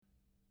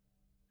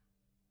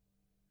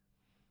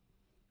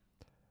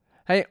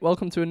Hey,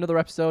 welcome to another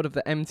episode of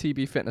the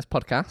MTB Fitness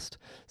Podcast.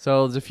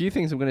 So, there's a few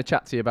things I'm going to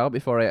chat to you about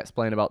before I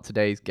explain about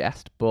today's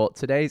guest, but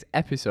today's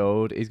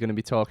episode is going to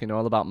be talking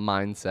all about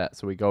mindset.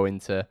 So, we go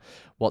into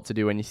what to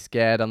do when you're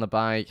scared on the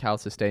bike, how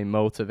to stay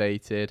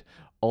motivated,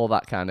 all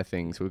that kind of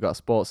thing. So we've got a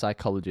sports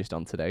psychologist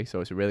on today,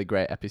 so it's a really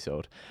great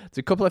episode. There's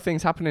a couple of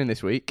things happening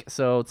this week.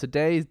 So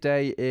today's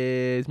day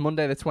is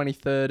Monday the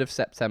 23rd of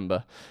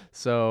September.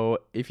 So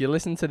if you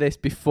listen to this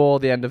before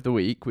the end of the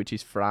week, which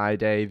is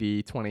Friday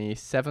the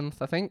 27th,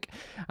 I think,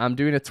 I'm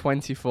doing a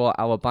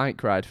 24-hour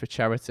bike ride for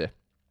charity.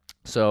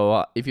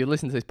 So if you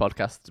listen to this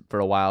podcast for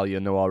a while, you'll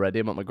know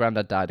already, but my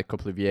granddad died a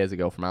couple of years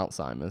ago from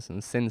Alzheimer's,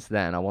 and since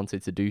then I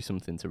wanted to do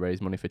something to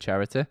raise money for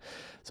charity.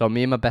 So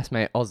me and my best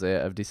mate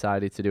Ozzy have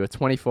decided to do a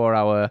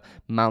 24-hour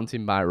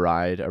mountain bike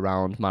ride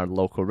around my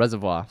local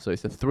reservoir. So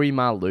it's a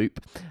 3-mile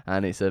loop,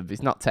 and it's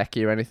not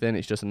techie or anything,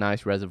 it's just a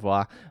nice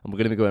reservoir, and we're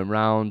going to be going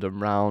round and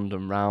round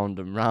and round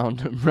and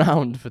round and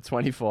round for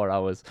 24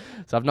 hours.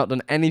 So I've not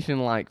done anything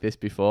like this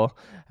before.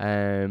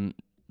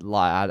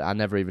 I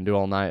never even do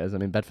all-nighters.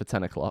 I'm in bed for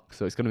 10 o'clock,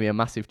 so it's going to be a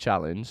massive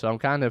challenge. So I'm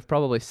kind of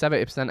probably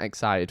 70%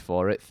 excited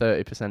for it,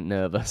 30%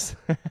 nervous.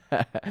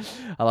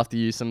 I'll have to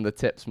use some of the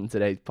tips from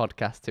today's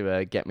podcast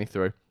to get me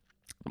through.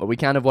 But we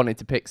kind of wanted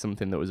to pick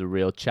something that was a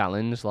real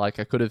challenge. Like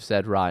I could have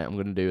said, right, I'm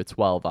going to do a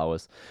 12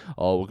 hours,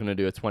 or we're going to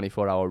do a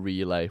 24-hour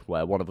relay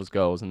where one of us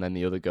goes and then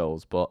the other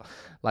goes. But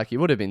like it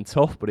would have been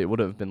tough, but it would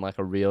have been like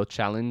a real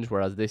challenge,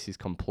 whereas this is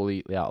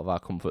completely out of our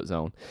comfort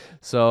zone.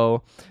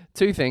 So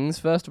 2 things.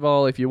 First of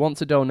all, if you want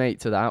to donate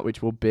to that,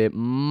 which will be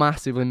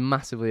massively,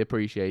 massively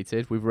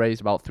appreciated, we've raised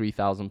about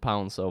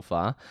 £3,000 so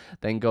far,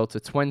 then go to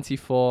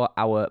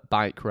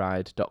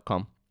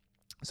 24hourbikeride.com.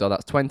 So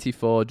that's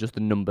 24, just the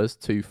numbers,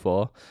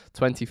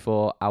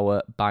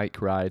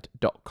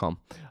 24hourbikeride.com.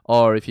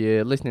 Or if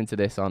you're listening to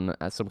this on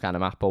some kind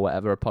of app or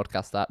whatever, a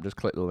podcast app, just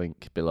click the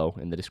link below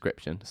in the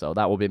description. So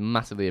that would be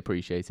massively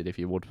appreciated if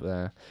you would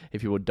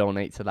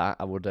donate to that.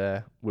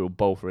 We'll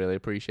both really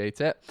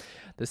appreciate it.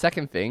 The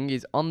second thing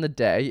is on the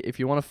day, if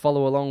you want to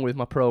follow along with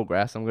my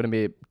progress, I'm going to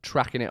be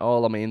tracking it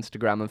all on my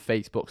Instagram and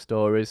Facebook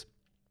stories.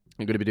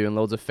 I'm going to be doing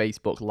loads of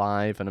Facebook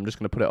Live, and I'm just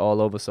going to put it all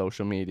over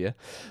social media.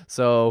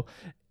 So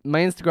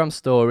my Instagram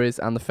stories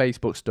and the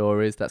Facebook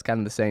stories, that's kind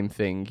of the same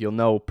thing.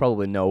 You'll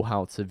probably know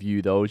how to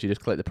view those. You just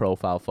click the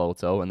profile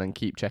photo and then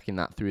keep checking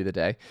that through the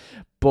day.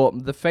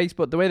 But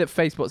the way that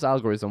Facebook's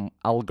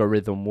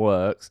algorithm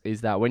works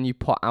is that when you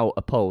put out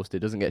a post,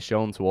 it doesn't get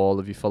shown to all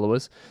of your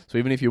followers. So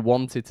even if you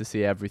wanted to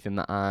see everything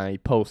that I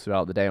post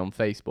throughout the day on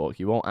Facebook,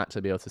 you won't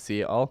actually be able to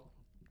see it all.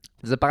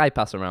 There's a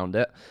bypass around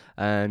it.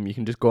 You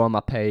can just go on my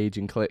page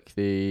and click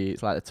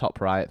it's like the top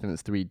right, I think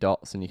there's 3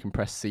 dots, and you can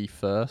press see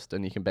first,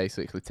 and you can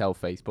basically tell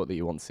Facebook that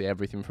you want to see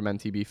everything from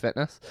MTB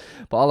Fitness.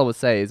 But all I would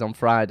say is on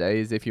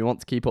Fridays, if you want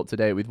to keep up to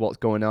date with what's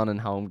going on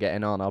and how I'm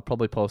getting on, I'll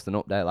probably post an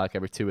update like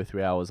every 2 or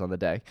 3 hours on the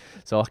day.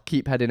 So I'll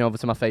keep heading over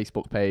to my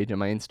Facebook page and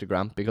my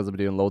Instagram because I'll be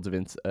doing loads of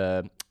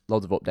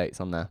updates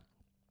on there.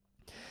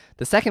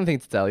 The second thing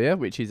to tell you,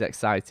 which is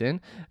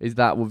exciting, is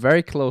that we're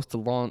very close to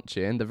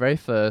launching the very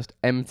first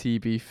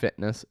MTB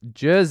Fitness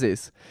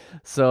jerseys.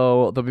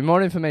 So there'll be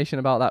more information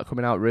about that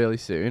coming out really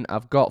soon.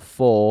 I've got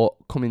 4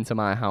 coming to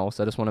my house.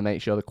 I just want to make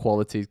sure the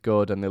quality is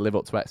good and they live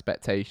up to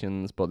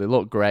expectations, but they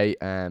look great.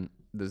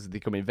 They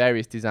come in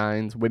various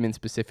designs,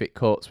 women-specific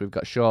cuts. We've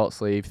got short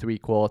sleeve,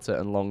 3/4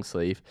 and long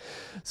sleeve.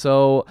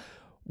 So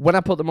when I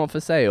put them up for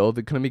sale,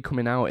 they're going to be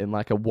coming out in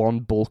like a 1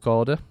 bulk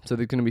order. So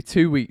there's going to be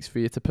 2 weeks for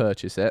you to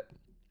purchase it.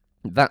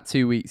 That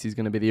 2 weeks is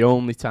going to be the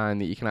only time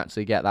that you can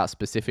actually get that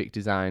specific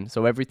design.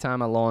 So every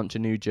time I launch a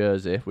new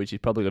jersey, which is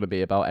probably going to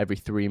be about every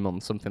 3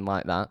 months, something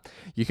like that,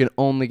 you can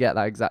only get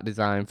that exact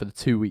design for the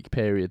 2-week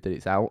period that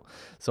it's out.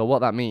 So what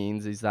that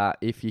means is that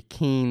if you're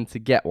keen to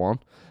get one,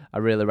 I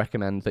really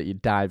recommend that you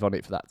dive on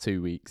it for that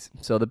 2 weeks.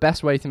 So the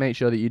best way to make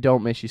sure that you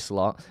don't miss your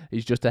slot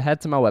is just to head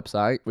to my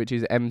website, which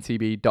is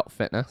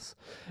mtb.fitness.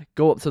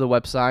 Go up to the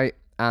website,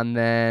 and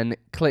then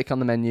click on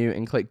the menu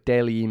and click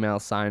daily email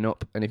sign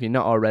up. And if you're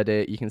not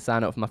already, you can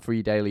sign up for my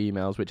free daily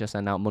emails, which I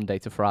send out Monday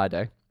to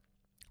Friday.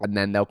 And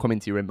then they'll come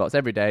into your inbox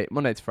every day,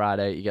 Monday to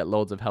Friday. You get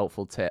loads of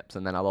helpful tips.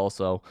 And then I'll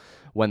also,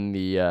 when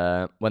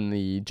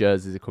the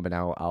jerseys are coming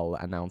out, I'll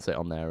announce it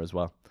on there as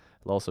well.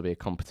 There'll also be a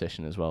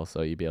competition as well,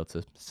 so you'll be able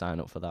to sign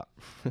up for that.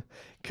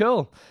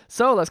 Cool.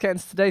 So let's get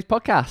into today's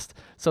podcast.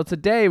 So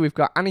today we've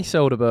got Annie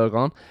Soderberg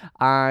on.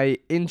 I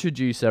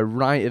introduced her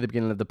right at the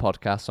beginning of the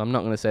podcast, so I'm not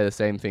going to say the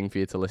same thing for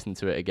you to listen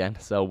to it again.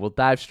 So we'll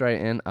dive straight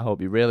in. I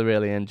hope you really,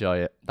 really enjoy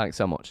it. Thanks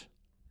so much.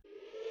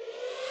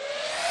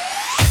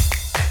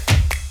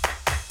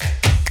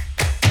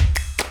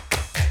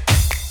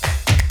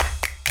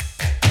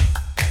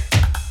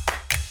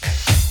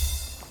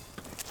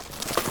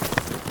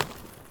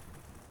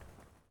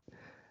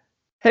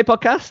 Hey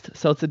podcast,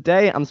 so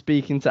today I'm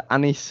speaking to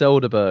Annie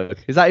Soderberg.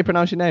 Is that how you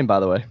pronounce your name,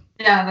 by the way?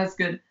 Yeah, that's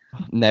good.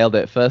 Nailed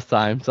it first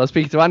time. So I'm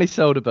speaking to Annie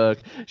Soderberg.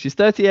 She's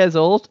 30 years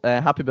old.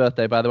 Happy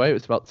birthday, by the way. It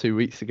was about 2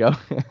 weeks ago.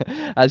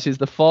 And she's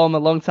the former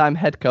long-time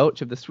head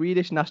coach of the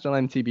Swedish national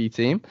MTB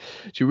team.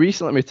 She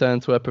recently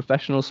returned to her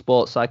professional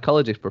sports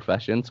psychologist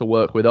profession to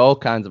work with all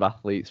kinds of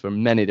athletes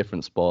from many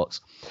different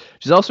sports.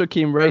 She's also a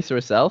keen racer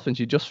herself, and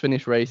she just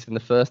finished racing the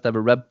first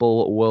ever Red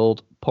Bull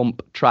World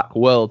Pump Track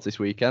Worlds this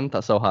weekend.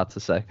 That's so hard to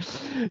say.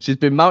 She's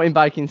been mountain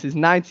biking since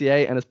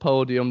 '98 and has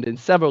podiumed in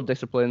several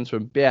disciplines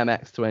from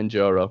BMX to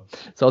enduro.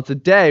 So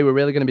today we're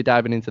really going to be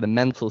diving into the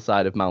mental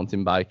side of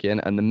mountain biking,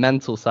 and the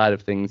mental side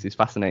of things is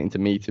fascinating to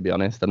me, to be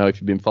honest. I know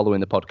if you've been following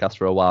the podcast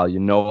for a while, you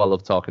know I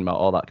love talking about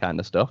all that kind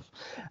of stuff.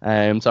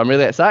 So I'm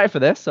really excited for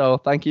this. So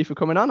thank you for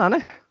coming on,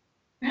 Annie.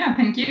 Yeah,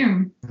 thank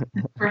you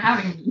for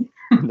having me.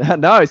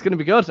 No, it's going to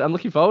be good. I'm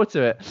looking forward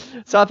to it.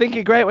 So I think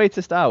a great way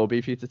to start will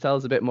be for you to tell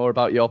us a bit more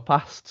about your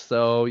past.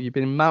 So you've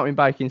been mountain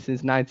biking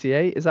since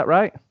 '98, is that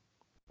right?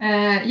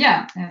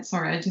 Yeah,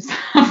 sorry, I just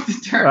have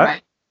to turn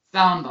my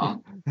sound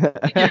on.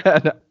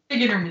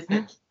 Beginner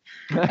mistake.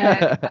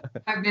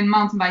 I've been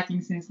mountain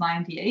biking since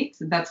 '98.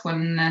 So that's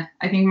when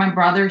I think my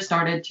brother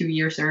started 2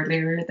 years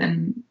earlier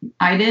than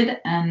I did.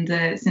 And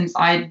since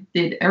I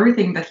did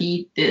everything that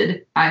he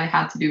did, I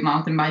had to do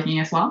mountain biking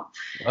as well.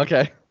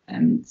 Okay.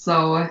 And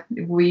so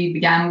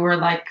we were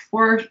like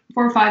four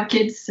or five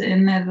kids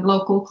in the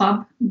local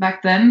club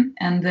back then.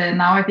 And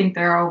now I think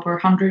there are over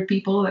 100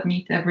 people that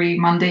meet every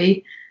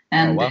Monday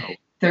and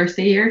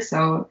Thursday here.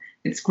 So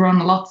it's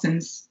grown a lot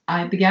since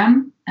I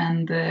began.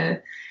 And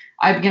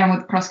I began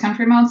with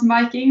cross-country mountain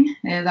biking.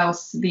 That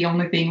was the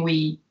only thing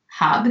we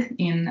had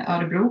in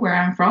Örebro, where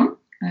I'm from.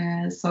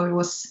 So it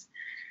was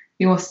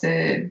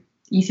the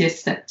easiest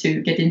step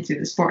to get into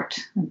the sport.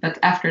 But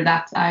after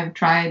that, I've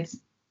tried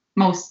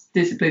most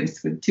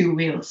disciplines with 2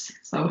 wheels.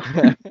 So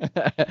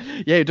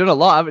yeah, you've done a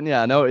lot, haven't you?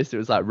 I noticed it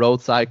was like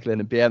road cycling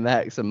and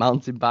BMX and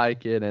mountain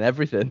biking and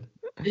everything.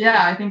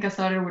 Yeah, I think I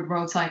started with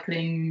road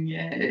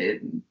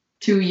cycling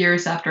 2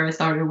 years after I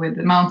started with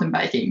the mountain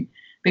biking,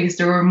 because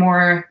there were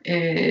more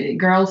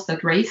girls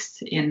that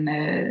raced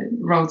in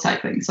road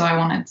cycling. So I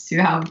wanted to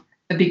have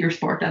a bigger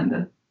sport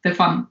and the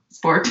fun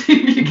sport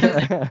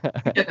because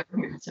together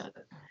with each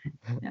other.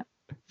 Yeah.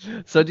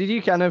 So did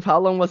you how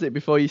long was it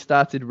before you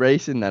started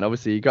racing then?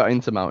 Obviously you got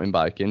into mountain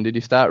biking. Did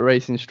you start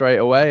racing straight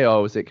away,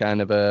 or was it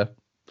kind of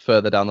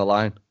further down the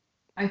line?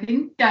 I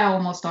think I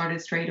almost started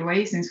straight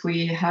away, since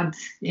we had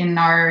in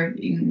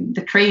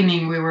the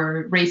training, we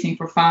were racing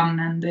for fun,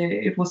 and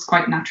it was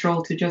quite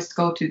natural to just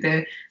go to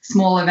the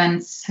small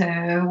events.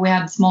 We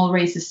had small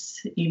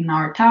races in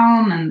our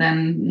town and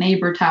then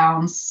neighbor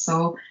towns.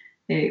 So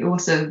it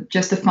was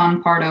just a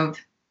fun part of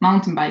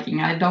mountain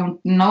biking. I don't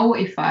know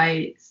if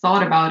I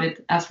thought about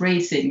it as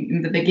racing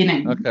in the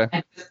beginning. Okay.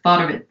 I just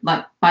thought of it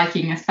like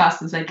biking as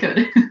fast as I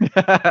could.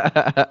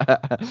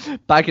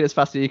 Biking as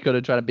fast as you could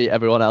and trying to beat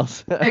everyone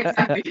else.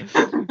 Exactly.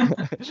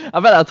 I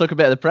bet that took a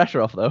bit of the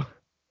pressure off, though.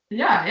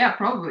 Yeah,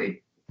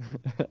 probably.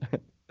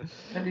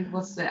 But it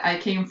was, I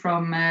came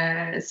from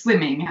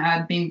swimming. I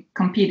had been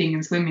competing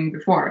in swimming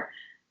before.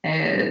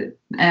 And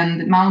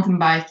mountain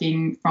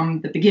biking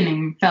from the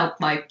beginning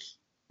felt like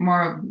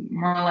more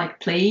like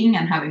playing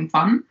and having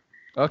fun.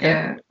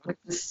 Okay.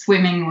 The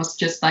swimming was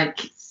just like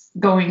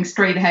going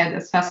straight ahead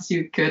as fast as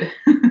you could.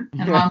 And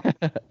mountain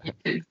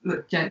you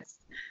could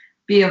just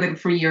be a little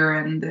freer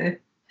and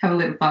have a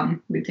little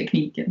fun with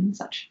technique and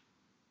such.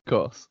 Of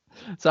course.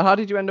 So how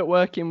did you end up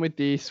working with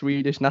the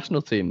Swedish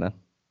national team then?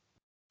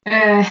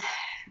 I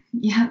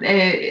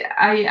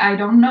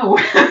don't know.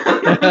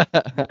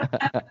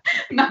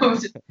 No,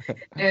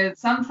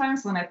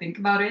 sometimes when I think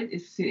about it,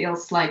 it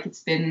feels like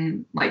it's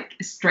been like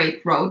a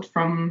straight road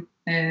from.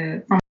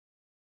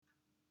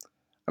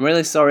 I'm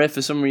really sorry,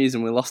 for some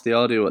reason we lost the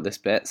audio at this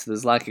bit, so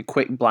there's like a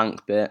quick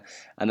blank bit,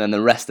 and then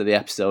the rest of the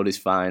episode is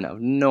fine. I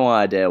have no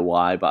idea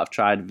why, but I've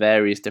tried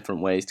various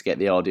different ways to get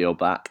the audio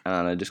back,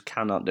 and I just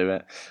cannot do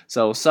it.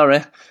 So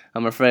sorry,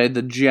 I'm afraid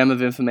the gem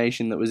of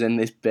information that was in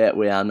this bit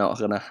we are not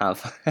going to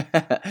have.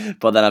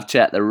 But then I've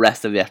checked, the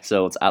rest of the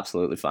episode's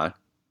absolutely fine.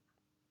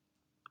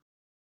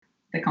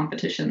 The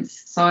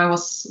competitions. So I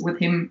was with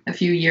him a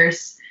few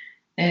years,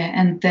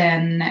 and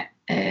then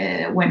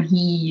when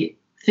he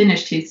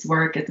finished his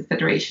work at the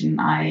federation,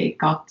 I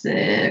got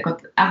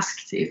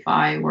asked if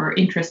I were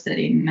interested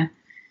in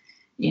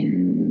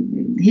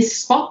his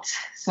spot.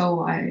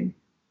 So I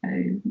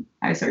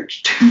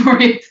searched for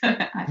it.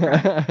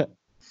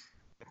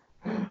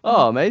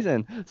 Oh,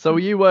 amazing. So were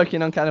you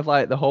working on kind of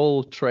like the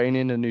whole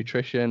training and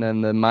nutrition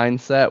and the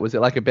mindset? Was it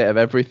like a bit of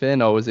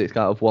everything, or was it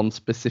kind of one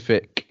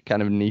specific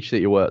kind of niche that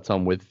you worked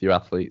on with your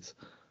athletes?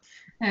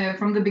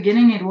 From the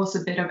beginning, it was a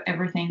bit of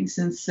everything,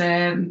 since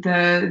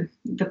the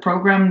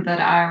program that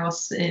I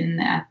was in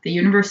at the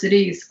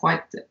university is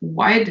quite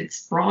wide.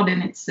 It's broad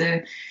in its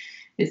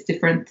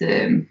different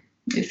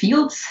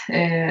fields.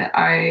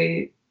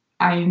 I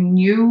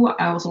knew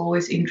I was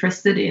always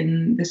interested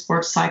in the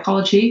sports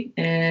psychology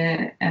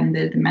and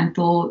the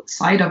mental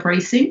side of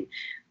racing,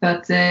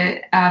 but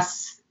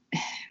as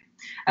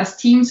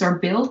teams are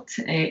built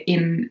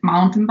in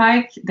mountain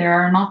bike, there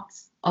are not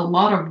a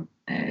lot of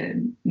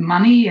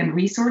money and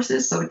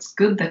resources. So it's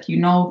good that you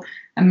know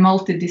a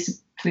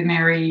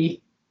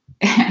multidisciplinary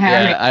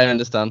Yeah, I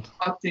understand.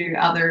 Talk to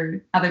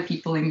other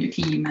people in your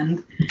team,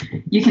 and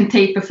you can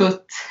tape a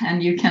foot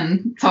and you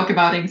can talk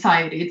about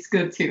anxiety. It's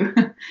good to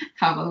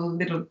have a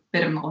little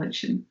bit of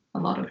knowledge in a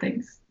lot of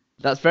things.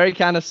 That's very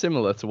kind of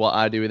similar to what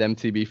I do with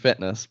MTB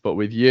Fitness, but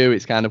with you,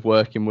 it's kind of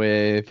working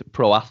with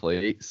pro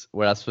athletes,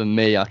 whereas for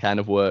me, I kind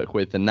of work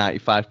with the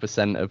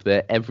 95% of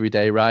the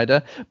everyday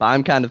rider. But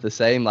I'm kind of the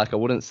same. Like, I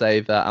wouldn't say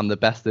that I'm the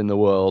best in the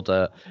world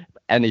at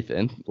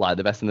anything, like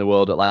the best in the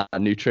world at like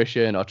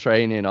nutrition or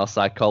training or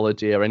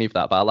psychology or any of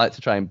that, but I like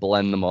to try and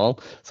blend them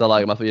all. So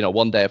like,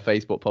 one day a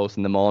Facebook post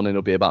in the morning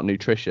will be about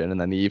nutrition,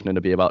 and then the evening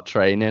will be about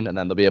training, and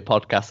then there'll be a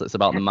podcast that's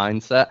about the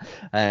mindset.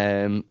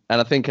 And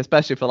I think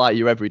especially for like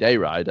your everyday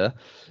rider,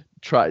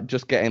 try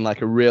just getting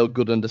like a real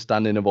good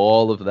understanding of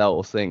all of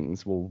those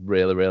things will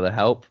really, really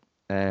help.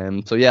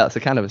 So yeah, it's a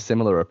kind of a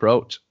similar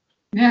approach.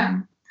 Yeah.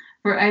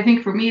 I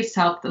think for me, it's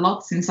helped a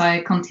lot since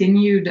I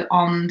continued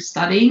on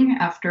studying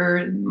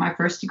after my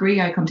first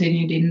degree. I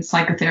continued in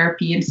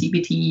psychotherapy and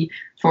CBT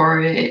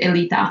for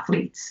elite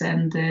athletes,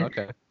 and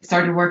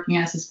started working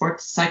as a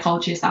sports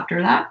psychologist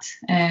after that.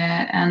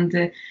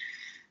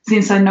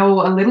 Since I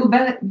know a little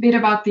bit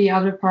about the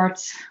other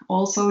parts,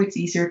 also it's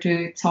easier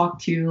to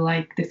talk to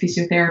like the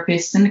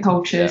physiotherapists and the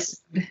coaches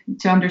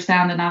to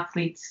understand an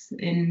athlete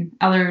in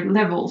other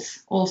levels,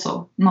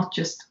 also not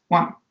just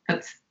one.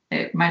 That's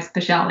my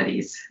specialty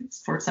is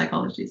sports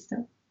psychology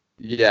stuff.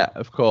 Yeah,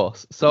 of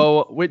course.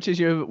 So which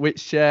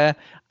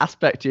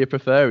aspect do you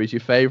prefer? Is your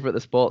favorite the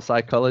sports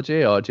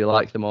psychology, or do you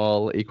like them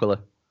all equally?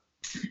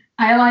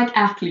 I like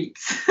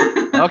athletes.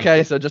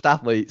 Okay, so just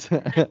athletes.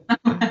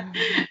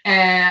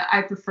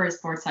 I prefer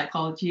sports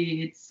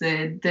psychology. It's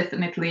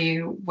definitely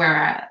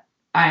where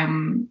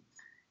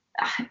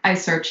I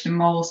search the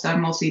most.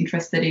 I'm most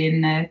interested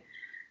in.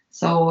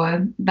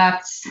 So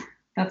that's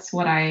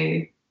what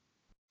I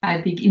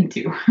dig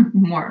into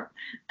more.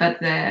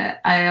 But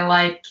I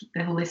like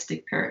the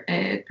holistic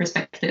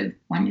perspective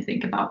when you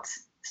think about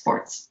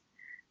sports.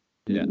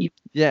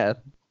 Yeah.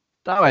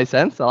 That makes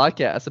sense. I like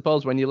it. I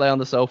suppose when you lay on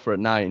the sofa at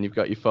night and you've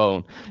got your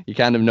phone, you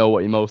kind of know what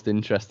you're most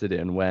interested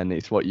in when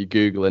it's what you're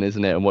Googling,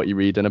 isn't it? And what you're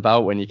reading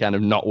about when you're kind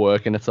of not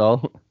working at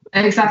all.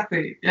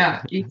 Exactly.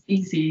 Yeah. It's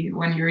easy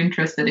when you're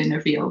interested in a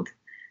field.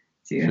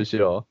 For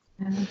sure.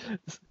 Yeah.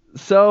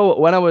 So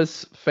when I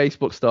was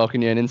Facebook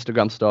stalking you and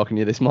Instagram stalking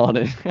you this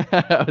morning,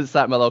 I was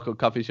sat in my local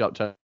coffee shop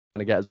trying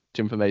to get as much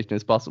information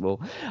as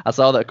possible. I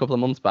saw that a couple of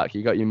months back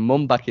you got your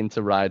mum back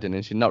into riding,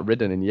 and she's not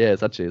ridden in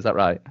years, had she? Is that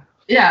right?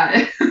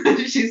 Yeah,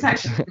 she's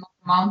actually not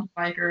a mountain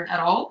biker at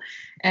all.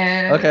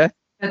 Okay.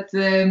 But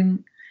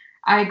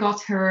I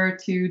got her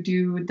to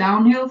do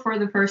downhill for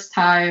the first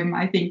time,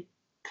 I think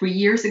 3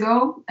 years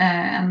ago,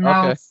 and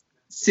now it's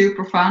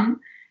super fun.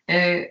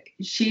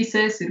 She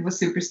says it was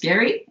super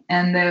scary,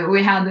 and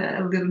we had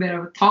a little bit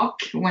of a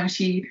talk when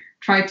she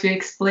tried to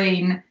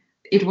explain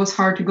it was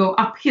hard to go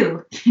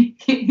uphill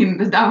in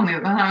the downhill,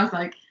 and I was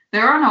like,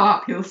 there are no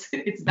uphills,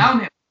 it's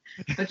downhill.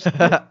 But she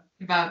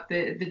about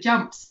the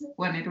jumps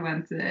when it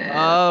went.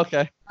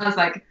 Okay. I was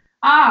like,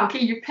 okay,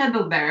 you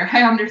pedaled there.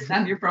 I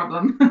understand your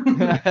problem.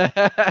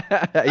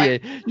 Yeah,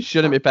 you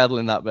shouldn't be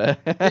pedaling that bit.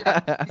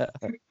 Yeah,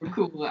 super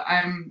cool.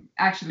 I'm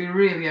actually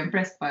really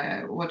impressed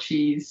by what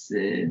she's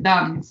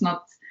done. It's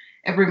not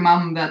every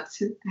mom that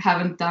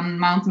haven't done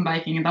mountain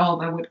biking at all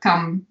that would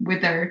come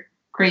with their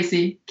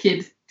crazy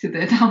kid to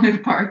the downhill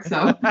part.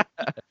 So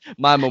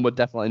my mum would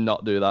definitely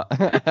not do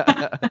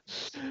that.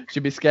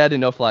 She'd be scared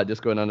enough, like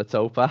just going on a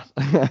towpath.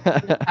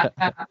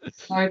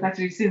 No, it's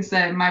actually since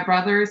my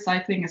brother is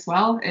cycling as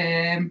well,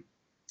 and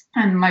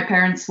my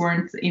parents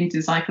weren't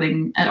into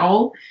cycling at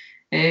all.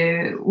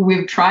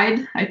 We've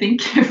tried, I think,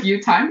 a few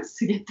times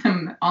to get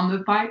them on the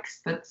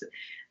bikes, but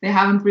they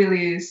haven't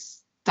really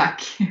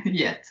stuck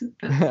yet.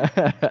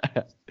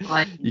 But,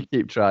 like, you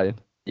keep trying.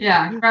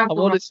 Yeah. How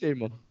old is she,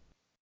 Mum?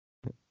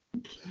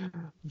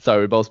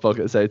 Sorry, we both spoke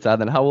at the same time.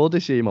 Then how old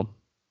is she, Mum?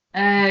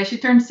 She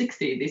turned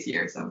 60 this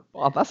year, so.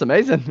 Wow, that's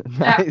amazing.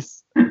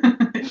 Nice.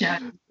 Yeah.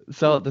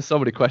 So there's so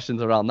many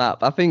questions around that.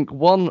 But I think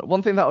one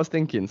thing that I was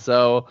thinking,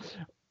 so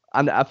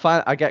and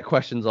I get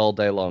questions all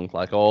day long,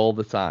 like all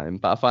the time,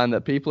 but I find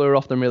that people are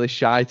often really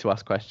shy to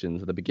ask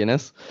questions are the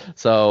beginners.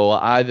 So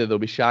either they'll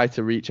be shy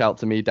to reach out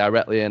to me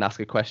directly and ask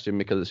a question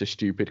because it's a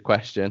stupid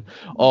question,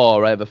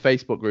 or I have a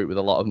Facebook group with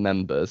a lot of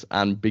members,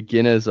 and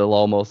beginners are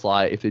almost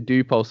like, if they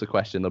do post a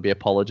question, they'll be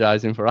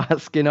apologizing for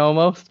asking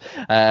almost,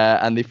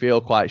 and they feel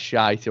quite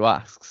shy to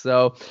ask.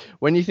 So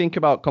when you think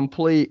about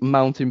complete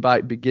mountain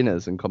bike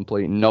beginners and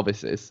complete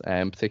novices,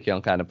 particularly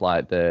on kind of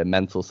like the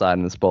mental side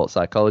and the sports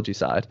psychology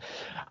side,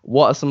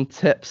 what are some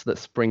tips that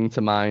spring to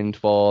mind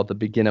for the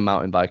beginner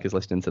mountain bikers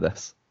listening to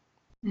this?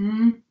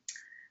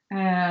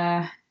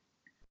 I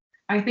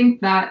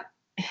think that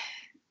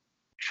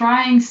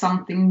trying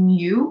something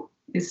new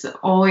is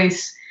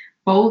always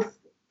both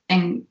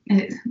exciting,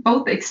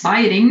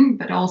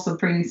 but also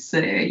brings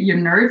your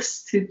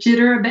nerves to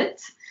jitter a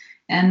bit.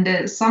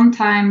 And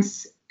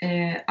sometimes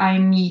I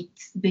meet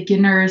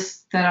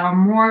beginners that are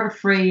more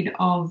afraid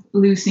of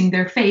losing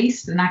their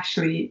face than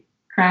actually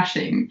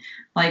crashing.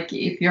 Like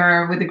if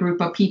you're with a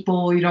group of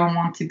people, you don't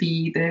want to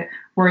be the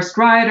worst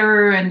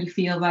rider, and you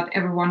feel that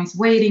everyone is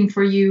waiting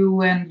for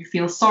you, and you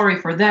feel sorry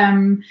for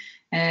them.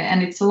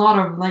 And it's a lot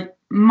of like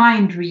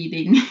mind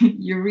reading.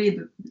 you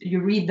read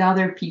the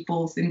other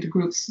people's in the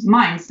group's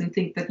minds and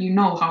think that you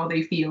know how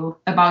they feel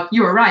about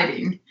your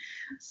riding.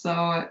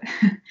 So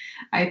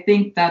I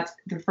think that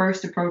the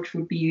first approach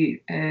would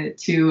be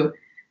to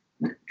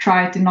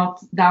try to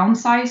not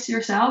downsize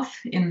yourself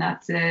in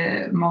that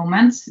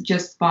moment,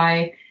 just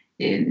by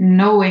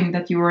knowing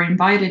that you are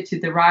invited to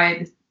the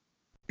ride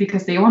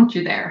because they want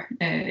you there,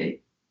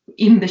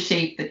 in the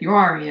shape that you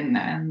are in,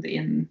 and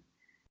in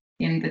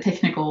the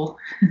technical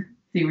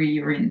theory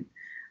you're in.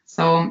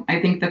 So I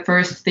think the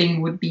first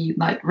thing would be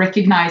like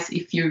recognize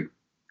if you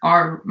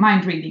are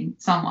mind reading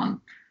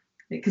someone,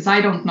 because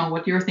I don't know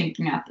what you're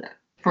thinking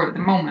for the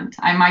moment.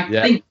 I might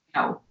think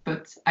no,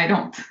 but I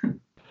don't.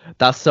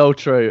 That's so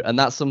true. And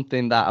that's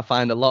something that I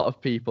find a lot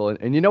of people,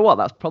 and you know what,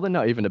 that's probably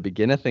not even a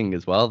beginner thing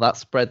as well. That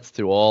spreads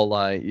to all,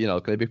 like, you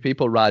know, could be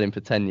people riding for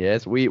 10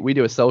 years. We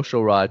do a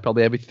social ride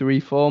probably every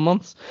 3-4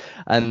 months.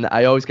 And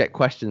I always get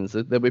questions.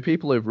 There'll be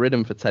people who've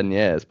ridden for 10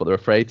 years, but they're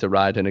afraid to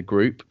ride in a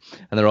group.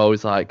 And they're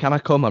always like, can I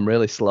come? I'm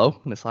really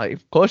slow. And it's like,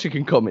 of course you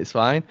can come. It's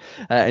fine.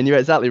 And you're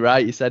exactly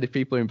right. You said if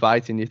people are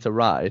inviting you to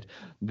ride,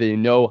 they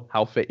know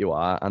how fit you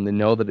are, and they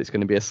know that it's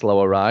going to be a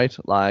slower ride.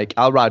 Like,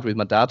 I'll ride with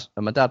my dad,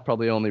 and my dad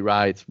probably only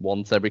rides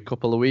once every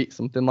couple of weeks,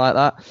 something like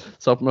that.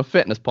 So from a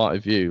fitness point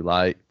of view,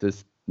 like,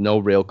 there's no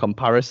real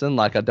comparison.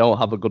 Like, I don't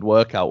have a good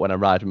workout when I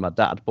ride with my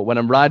dad, but when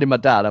I'm riding my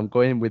dad, I'm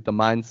going with the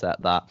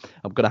mindset that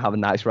I'm going to have a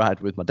nice ride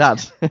with my dad.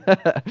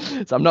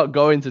 So I'm not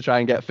going to try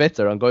and get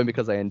fitter. I'm going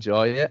because I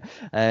enjoy it.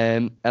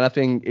 And I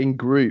think in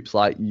groups,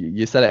 like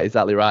you said it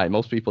exactly right,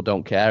 most people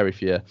don't care if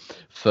you're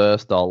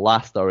first or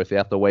last, or if they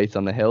have to wait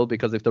on the hill,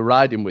 because if they're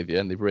riding with you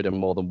and they've ridden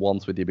more than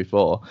once with you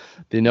before,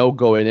 they know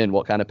going in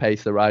what kind of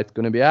pace the ride's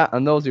going to be at.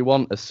 And those who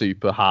want a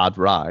super hard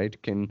ride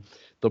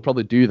they'll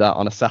probably do that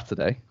on a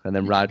Saturday and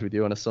then ride with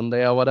you on a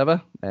Sunday or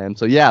whatever.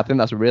 So yeah, I think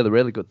that's a really,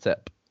 really good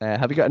tip.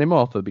 Have you got any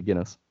more for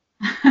beginners?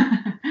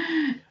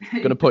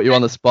 Going to put you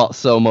on the spot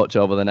so much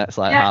over the next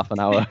half an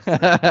hour.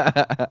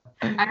 I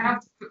have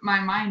to put my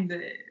mind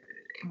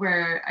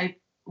where I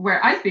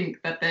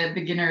think that the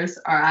beginners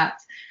are at.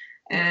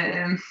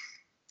 I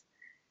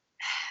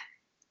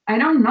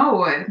don't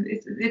know.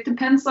 It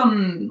depends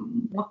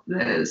on what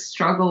the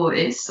struggle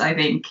is, I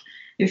think.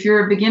 If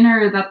you're a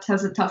beginner that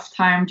has a tough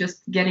time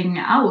just getting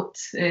out,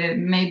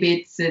 maybe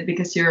it's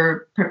because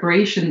your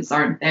preparations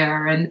aren't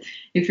there. And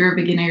if you're a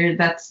beginner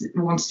that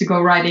wants to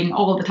go riding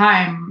all the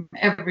time,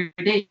 every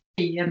day,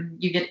 and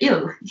you get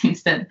ill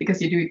instead because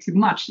you do it too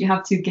much, you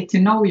have to get to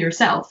know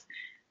yourself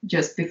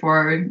just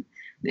before.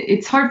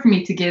 It's hard for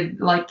me to give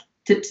like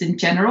tips in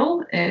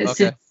general,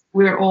 since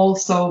we're all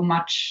so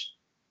much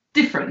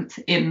different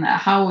in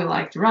how we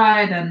like to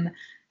ride. And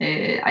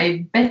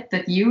I bet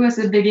that you as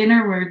a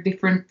beginner were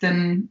different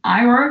than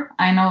I were.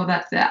 I know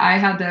that I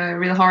had a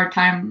real hard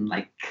time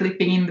like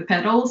clipping in the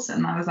pedals,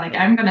 and I was like,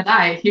 I'm gonna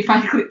die if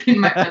I clip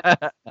in my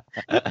pedals.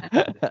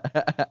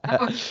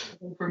 That was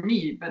for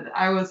me, but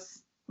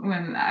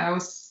when I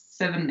was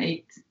 7,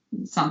 8,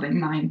 something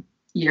 9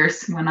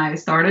 years when I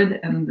started,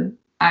 and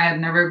I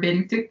had never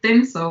been clipped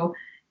in, so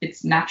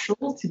it's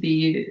natural to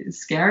be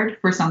scared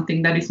for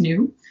something that is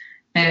new.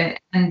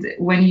 And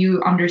when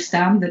you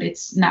understand that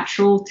it's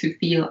natural to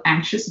feel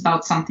anxious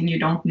about something you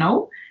don't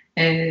know,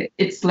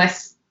 it's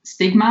less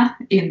stigma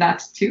in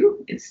that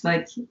too. It's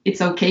like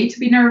it's okay to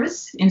be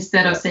nervous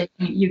instead of saying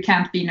you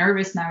can't be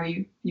nervous, now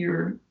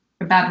you're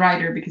a bad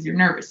rider because you're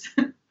nervous.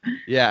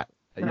 Yeah,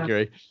 I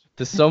agree.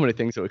 There's so many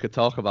things that we could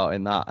talk about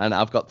in that, and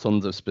I've got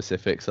tons of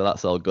specifics, so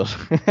that's all good.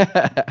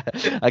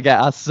 I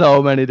get asked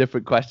so many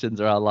different questions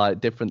around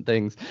like different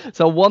things.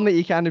 So one that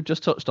you kind of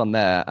just touched on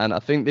there, and I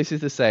think this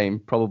is the same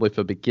probably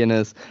for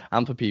beginners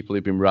and for people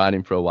who've been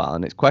riding for a while,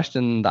 and it's a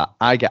question that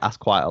I get asked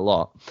quite a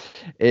lot,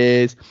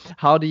 is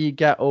how do you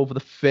get over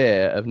the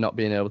fear of not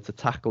being able to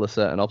tackle a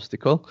certain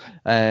obstacle?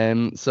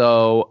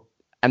 So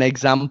an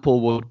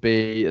example would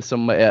be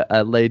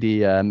a lady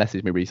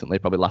messaged me recently,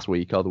 probably last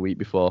week or the week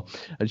before,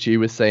 and she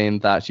was saying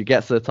that she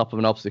gets to the top of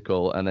an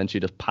obstacle and then she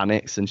just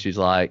panics and she's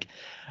like,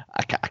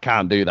 I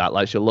can't do that.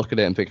 Like, she'll look at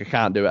it and think, I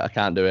can't do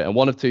it. And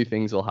one of two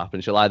things will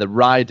happen. She'll either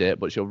ride it,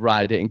 but she'll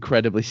ride it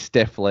incredibly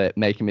stiffly,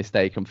 make a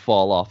mistake and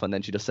fall off, and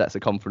then she just sets her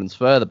confidence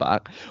further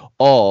back,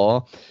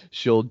 or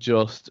she'll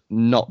just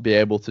not be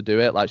able to do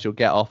it. Like, she'll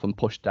get off and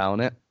push down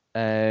it.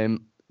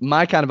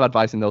 My kind of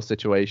advice in those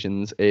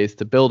situations is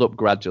to build up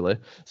gradually.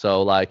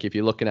 So like if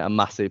you're looking at a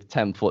massive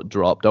 10-foot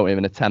drop, don't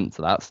even attempt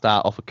that.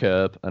 Start off a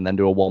curb and then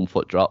do a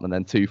 1-foot drop and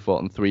then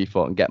 2-foot and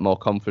 3-foot and get more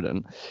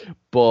confident.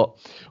 But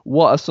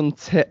what are some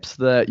tips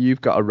that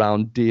you've got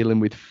around dealing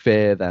with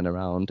fear then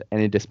around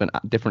any different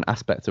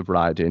aspects of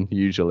riding,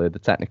 usually the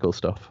technical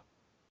stuff?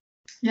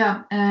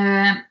 Yeah,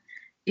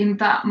 in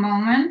that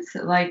moment,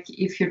 like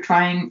if you're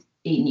trying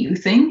a new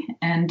thing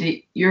and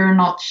you're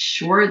not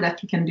sure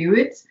that you can do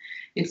it,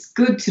 it's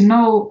good to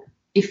know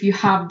if you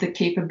have the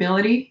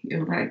capability.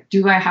 You're like,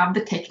 do I have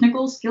the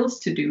technical skills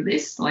to do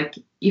this? Like,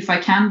 if I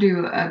can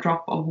do a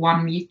drop of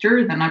 1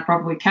 meter, then I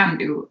probably can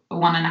do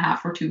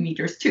 1.5 or 2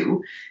 meters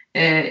too,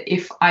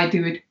 if I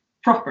do it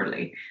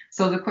properly.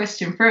 So the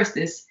question first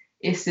is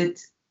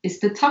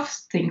the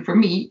toughest thing for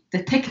me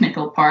the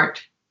technical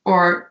part,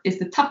 or is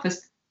the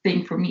toughest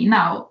thing for me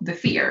now the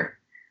fear?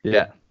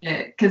 Yeah.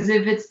 Because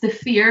if it's the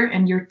fear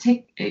and you're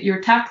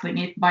tackling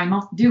it by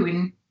not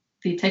doing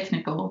the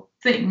technical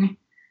thing,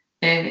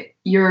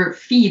 you're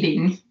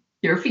feeding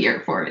your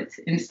fear for it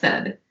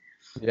instead.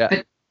 Yeah.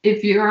 But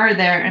if you are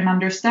there and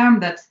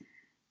understand that,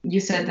 you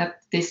said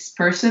that this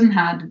person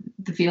had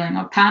the feeling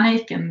of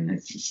panic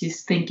and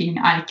she's thinking,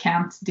 I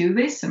can't do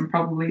this, and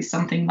probably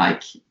something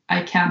like,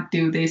 I can't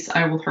do this,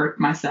 I will hurt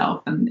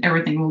myself and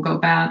everything will go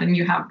bad, and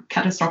you have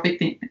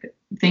catastrophic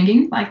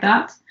thinking like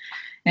that.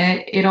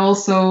 It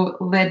also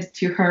led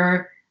to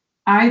her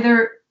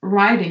either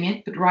riding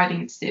it, but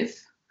riding it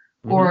stiff,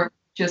 or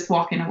just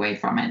walking away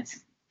from it.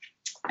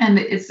 And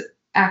it's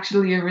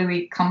actually a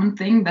really common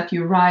thing that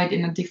you ride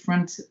in a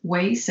different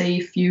way. Say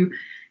if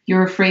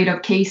you're afraid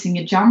of casing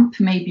a jump,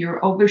 maybe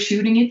you're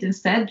overshooting it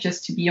instead,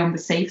 just to be on the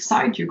safe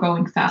side, you're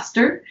going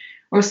faster.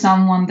 Or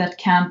someone that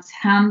can't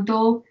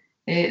handle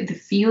the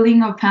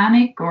feeling of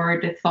panic or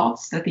the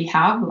thoughts that they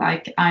have,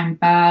 like, I'm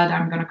bad,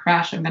 I'm going to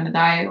crash, I'm going to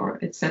die, or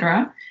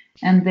etc.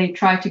 And they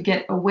try to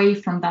get away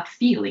from that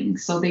feeling.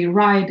 So they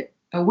ride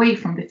away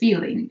from the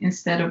feeling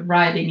instead of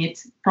riding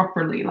it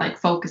properly, like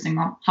focusing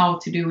on how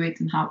to do it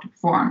and how to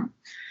perform.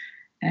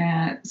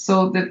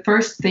 So the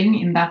first thing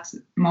in that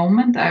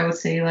moment, I would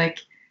say, like,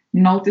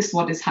 notice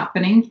what is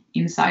happening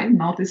inside,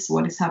 notice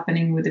what is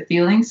happening with the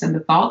feelings and the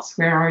thoughts,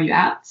 where are you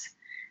at?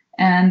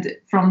 And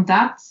from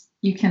that,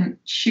 you can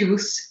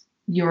choose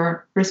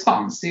your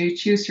response. So you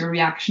choose your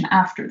reaction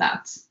after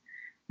that.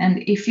 And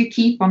if you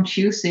keep on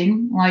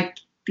choosing, like,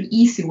 the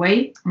easy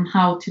way on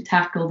how to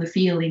tackle the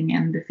feeling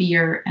and the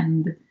fear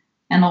and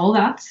all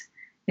that,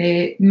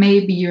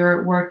 maybe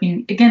you're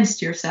working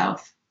against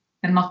yourself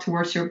and not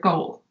towards your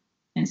goal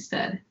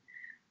instead.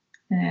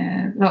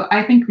 So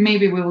I think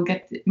maybe we will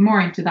get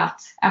more into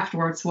that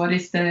afterwards. What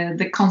is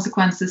the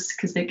consequences?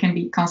 Because there can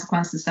be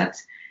consequences that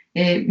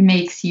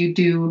makes you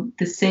do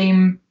the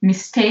same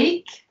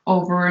mistake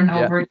over and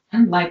over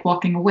again, like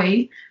walking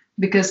away,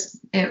 because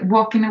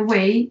walking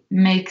away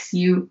makes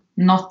you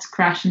not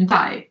crash and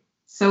die.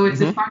 So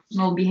it's a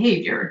functional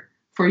behavior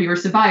for your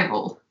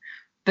survival,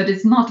 but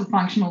it's not a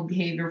functional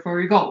behavior for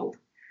your goal.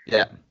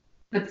 Yeah.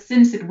 But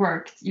since it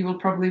worked, you will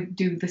probably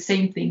do the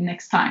same thing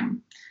next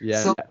time.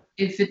 Yeah. So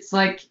if it's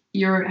like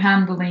you're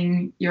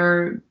handling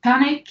your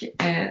panic,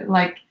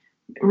 like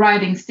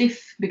riding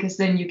stiff, because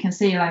then you can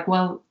say, like,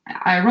 well,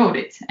 I rode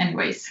it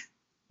anyways.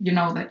 You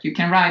know that you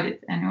can ride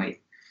it anyway.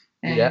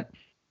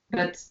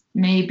 But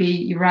maybe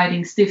you're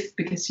riding stiff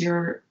because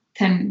you're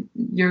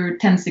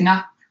tensing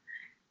up.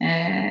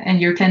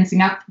 And you're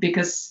tensing up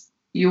because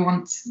you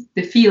want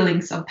the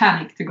feelings of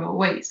panic to go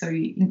away. So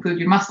you include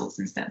your muscles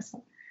instead.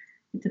 So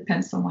it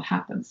depends on what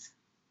happens.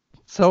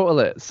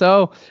 Totally.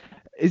 So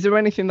is there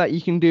anything that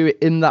you can do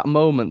in that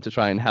moment to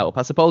try and help?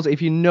 I suppose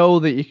if you know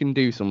that you can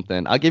do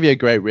something, I'll give you a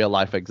great real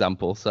life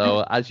example.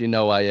 So as you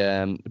know,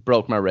 I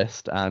broke my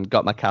wrist and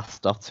got my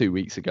cast off 2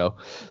 weeks ago.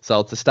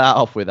 So to start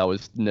off with, I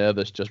was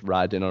nervous just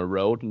riding on a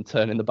road and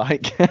turning the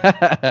bike.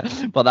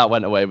 But that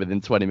went away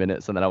within 20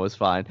 minutes and then I was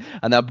fine.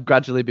 And I've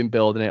gradually been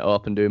building it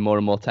up and doing more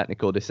and more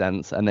technical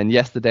descents. And then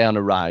yesterday on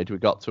a ride, we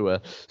got to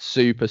a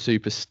super,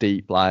 super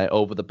steep, like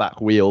over the back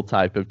wheel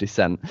type of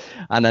descent.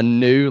 And I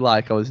knew,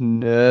 like, I was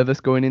nervous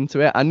going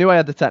into it. I knew I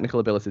had the technical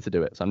ability to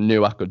do it, so I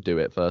knew I could do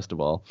it, first of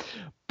all.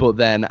 But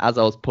then as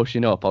I was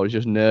pushing up, I was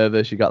just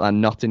nervous. You got that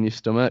knot in your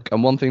stomach.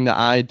 And one thing that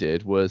I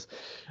did was,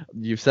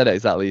 you've said it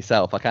exactly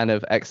yourself, I kind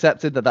of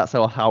accepted that that's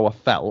how I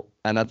felt.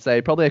 And I'd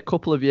say probably a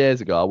couple of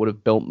years ago, I would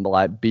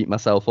have beat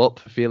myself up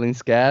for feeling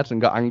scared and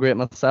got angry at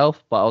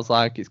myself. But I was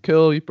like, it's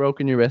cool, you've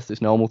broken your wrist,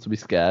 it's normal to be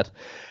scared.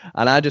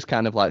 And I just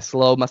kind of like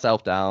slowed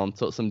myself down,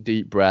 took some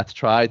deep breaths,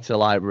 tried to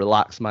like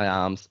relax my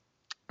arms.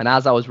 And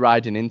as I was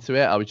riding into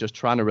it, I was just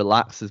trying to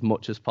relax as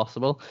much as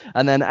possible.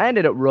 And then I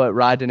ended up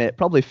riding it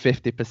probably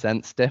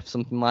 50% stiff,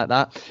 something like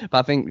that. But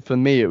I think for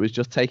me, it was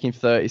just taking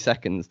 30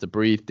 seconds to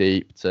breathe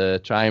deep, to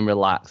try and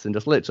relax, and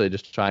just literally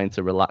just trying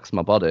to relax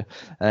my body.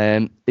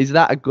 Is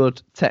that a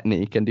good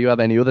technique? And do you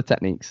have any other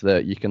techniques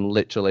that you can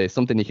literally,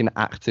 something you can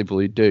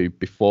actively do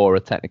before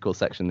a technical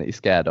section that you're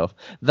scared of,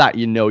 that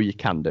you know you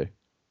can do?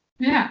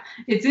 Yeah,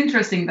 it's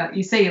interesting that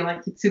you say,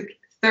 like, it took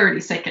 30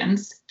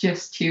 seconds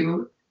just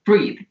to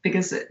breathe,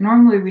 because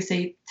normally we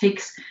say it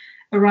takes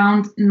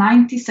around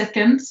 90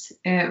 seconds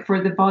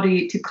for the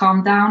body to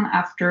calm down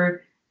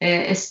after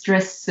a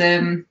stress,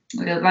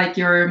 like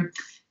your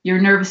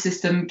nervous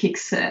system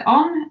kicks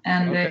on,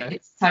 and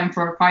it's time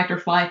for fight or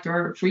flight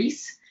or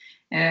freeze.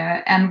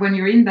 And when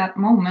you're in that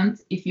moment,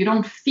 if you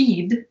don't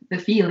feed the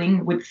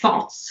feeling with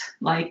thoughts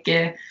like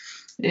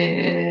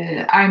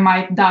I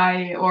might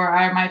die or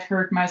I might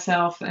hurt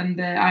myself and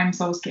I'm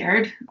so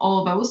scared,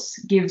 all those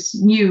gives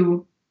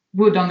new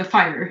wood on the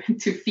fire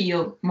to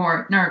feel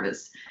more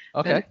nervous.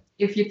 Okay. But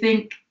if you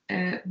think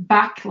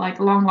back like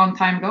a long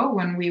time ago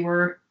when we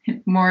were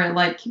more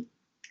like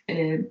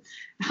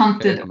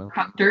hunted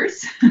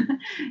hunters,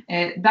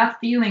 that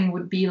feeling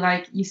would be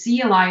like you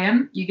see a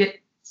lion, you get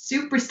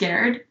super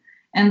scared,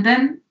 and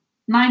then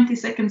 90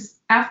 seconds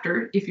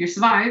after, if you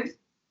survive,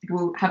 it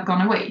will have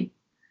gone away.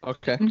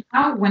 Okay.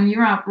 Now, when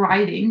you're out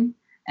riding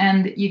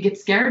and you get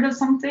scared of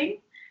something,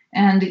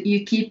 and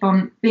you keep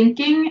on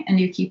thinking, and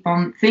you keep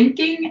on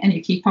thinking, and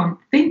you keep on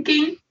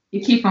thinking,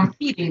 you keep on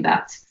feeding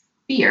that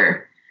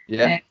fear.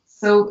 Yeah.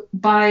 So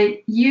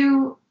by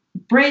you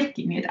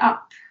breaking it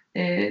up,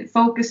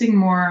 focusing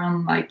more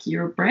on like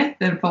your breath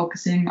and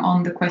focusing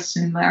on the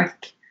question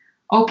like,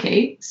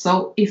 okay,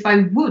 so if I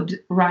would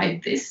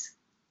ride this,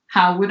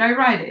 how would I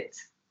ride it?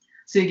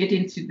 So you get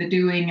into the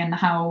doing and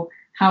how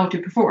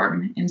to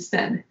perform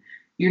instead.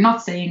 You're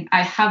not saying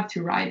I have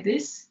to ride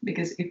this,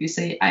 because if you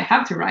say I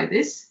have to ride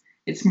this,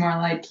 it's more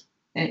like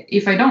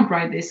if I don't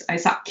ride this, I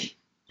suck.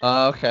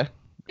 Okay.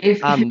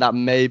 And that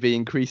maybe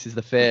increases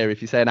the fear.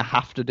 If you're saying I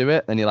have to do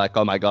it, then you're like,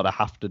 oh my God, I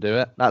have to do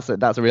it. That's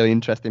a really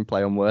interesting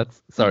play on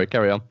words. Sorry,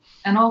 carry on.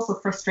 And also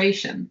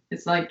frustration.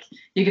 It's like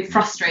you get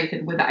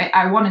frustrated with,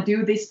 I want to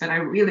do this, but I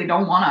really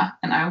don't want to.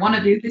 And I want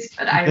to do this,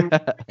 but I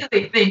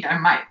really think I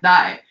might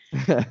die.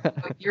 So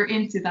you're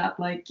into that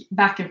like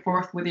back and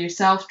forth with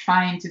yourself,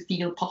 trying to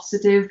feel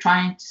positive,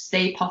 trying to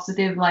stay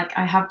positive. Like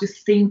I have to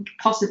think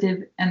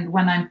positive. And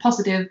when I'm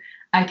positive,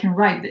 I can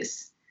ride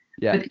this.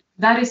 Yeah. But if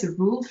that is a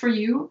rule for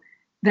you,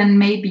 then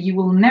maybe you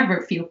will never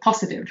feel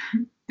positive,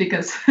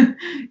 because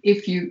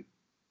if you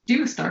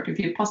do start to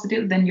feel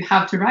positive, then you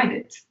have to ride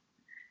it.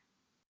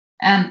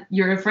 And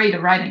you're afraid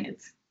of riding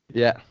it.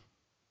 Yeah.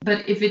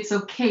 But if it's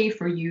okay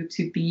for you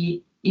to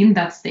be in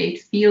that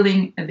state,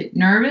 feeling a bit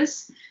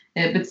nervous,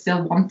 but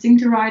still wanting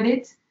to ride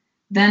it,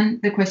 then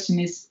the question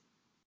is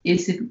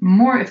it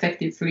more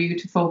effective for you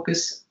to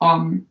focus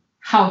on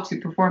how to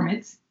perform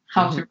it,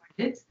 how to ride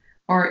it,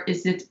 or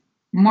is it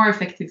more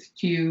effective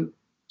to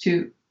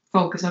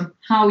focus on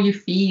how you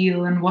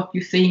feel and what you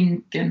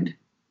think and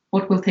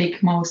what will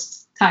take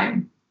most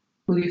time?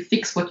 Will you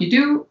fix what you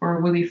do,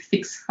 or will you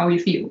fix how you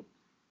feel?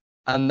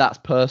 And that's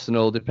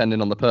personal, depending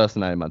on the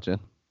person, I imagine.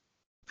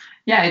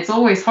 Yeah, it's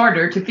always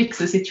harder to fix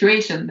a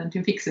situation than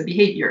to fix a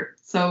behavior.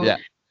 So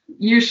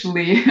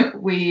usually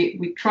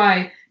we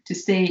try to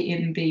stay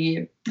in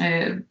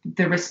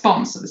the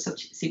response of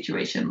such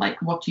situation,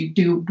 like what you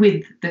do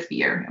with the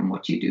fear and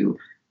what you do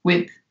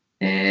with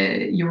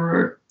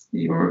your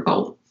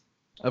goal.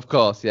 Of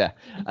course, yeah.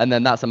 And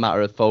then that's a matter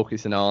of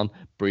focusing on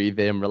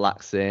breathing,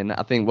 relaxing.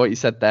 I think what you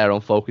said there on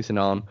focusing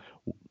on,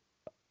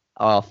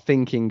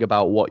 thinking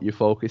about what you're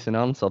focusing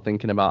on. So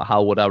thinking about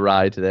how would I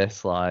ride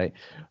this? Like,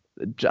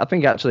 I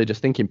think actually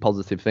just thinking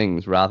positive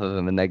things rather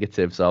than the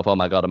negatives of, oh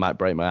my God, I might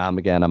break my arm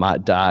again, I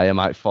might die, I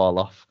might fall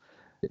off.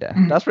 Yeah,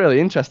 that's really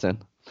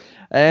interesting.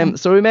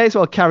 So we may as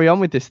well carry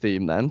on with this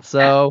theme then.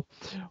 So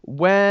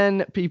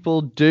when people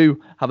do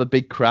have a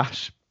big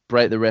crash,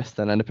 break the wrist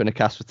and end up in a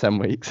cast for 10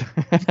 weeks,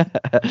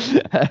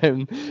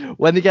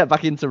 when they get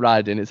back into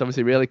riding, it's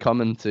obviously really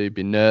common to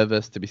be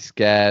nervous, to be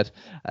scared,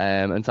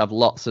 and to have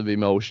lots of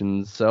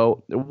emotions.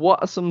 So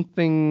what are some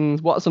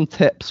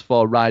tips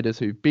for riders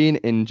who've been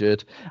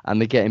injured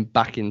and they're getting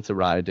back into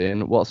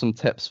riding? What are some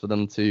tips for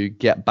them to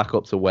get back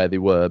up to where they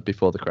were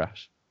before the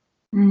crash?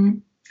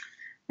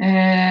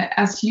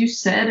 As you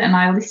said, and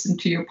I listened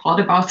to your pod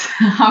about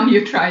how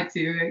you try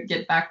to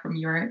get back from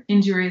your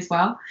injury as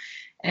well,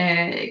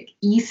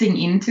 easing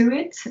into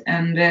it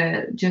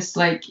and just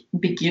like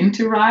begin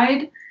to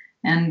ride.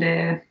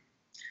 And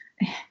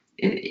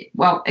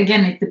well,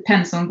 again, it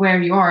depends on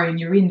where you are in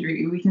your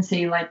injury. We can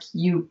say like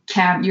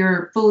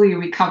you're fully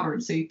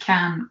recovered, so you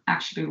can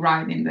actually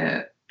ride in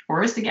the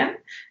forest again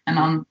and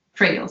on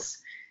trails.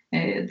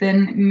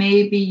 Then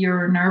maybe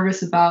you're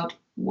nervous about,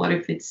 what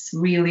if it's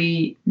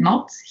really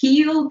not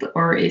healed,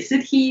 or is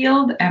it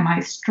healed? Am I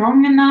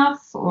strong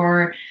enough,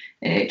 or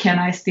can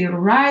I still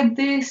ride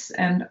this?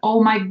 And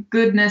oh my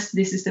goodness,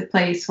 this is the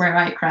place where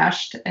I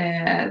crashed.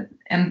 And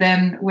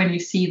then when you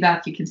see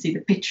that, you can see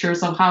the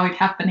pictures of how it's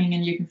happening,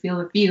 and you can feel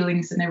the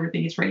feelings, and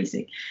everything is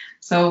racing.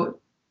 So,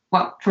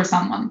 well, for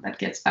someone that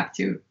gets back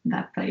to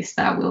that place,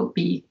 that will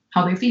be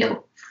how they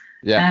feel.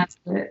 Yeah.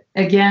 And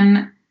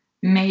again,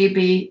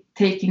 maybe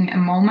taking a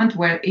moment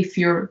where, if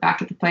you're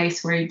back at the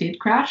place where you did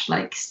crash,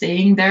 like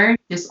staying there,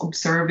 just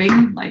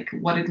observing like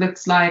what it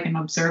looks like and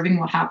observing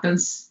what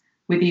happens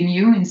within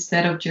you,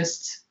 instead of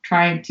just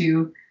trying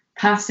to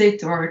pass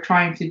it or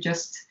trying to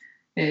just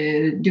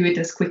do it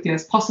as quickly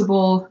as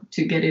possible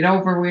to get it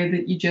over with.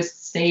 You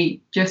just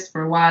stay just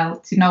for a while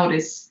to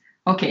notice,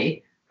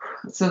 okay,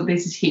 so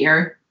this is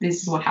here,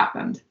 this is what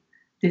happened,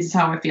 this is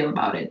how I feel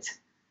about it.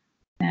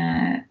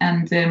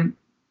 And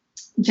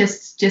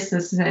just as I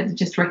said,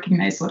 just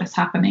recognize what is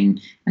happening,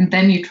 and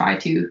then you try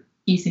to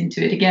ease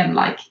into it again.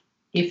 Like,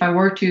 if I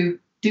were to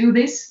do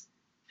this,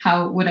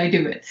 how would I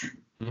do it?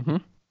 Mm-hmm.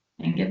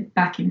 And get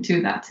back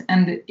into that.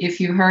 And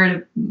if you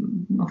heard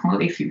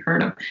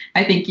of,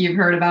 I think you've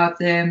heard about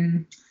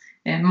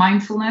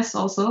mindfulness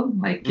also,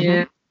 like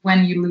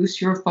when you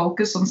lose your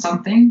focus on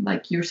something,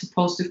 like you're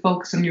supposed to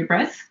focus on your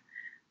breath,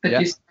 but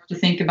you start to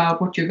think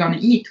about what you're going to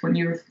eat when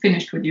you're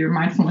finished with your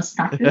mindfulness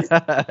practice.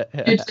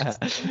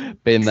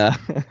 Been there.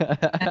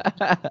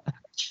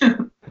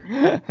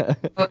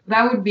 But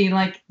that would be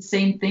like the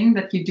same thing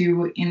that you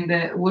do in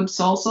the woods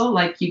also.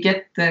 Like you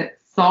get the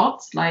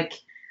thoughts like,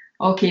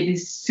 okay,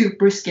 this is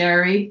super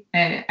scary.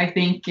 I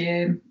think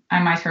I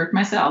might hurt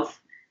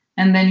myself.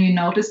 And then you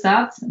notice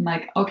that and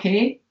like,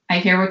 okay, I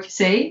hear what you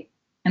say.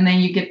 And then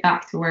you get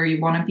back to where you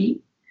want to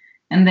be.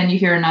 And then you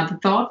hear another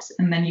thought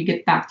and then you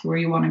get back to where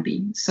you want to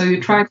be. So you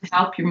try to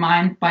help your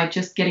mind by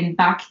just getting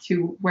back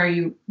to where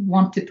you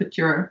want to put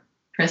your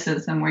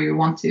presence and where you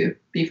want to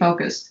be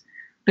focused.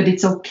 But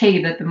it's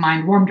okay that the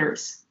mind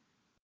wanders.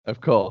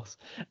 Of course.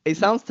 It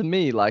sounds to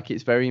me like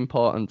it's very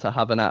important to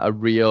have a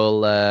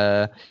real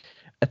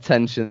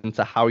attention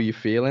to how you're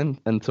feeling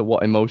and to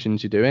what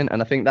emotions you're doing.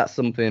 And I think that's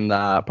something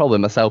that probably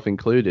myself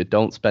included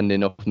don't spend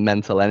enough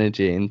mental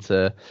energy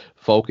into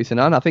focusing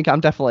on. I think I'm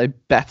definitely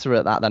better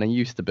at that than I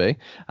used to be.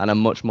 And I'm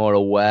much more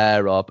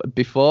aware of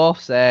before,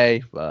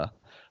 say,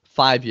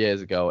 5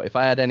 years ago, if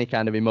I had any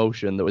kind of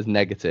emotion that was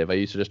negative, I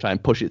used to just try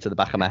and push it to the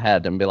back of my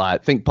head and be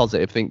like, think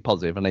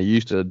positive. And I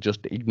used to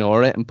just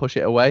ignore it and push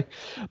it away.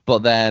 But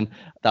then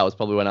that was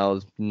probably when I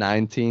was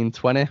 19,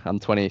 20. I'm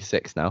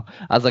 26 now.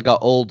 As I got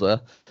older,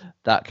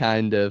 that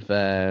kind of,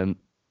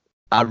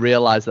 I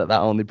realized that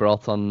only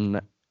brought on,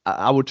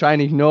 I would try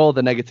and ignore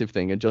the negative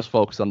thing and just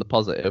focus on the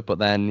positive, but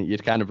then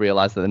you'd kind of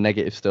realize that the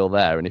negative's still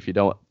there. And if you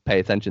don't pay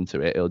attention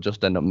to it, it'll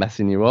just end up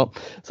messing you up.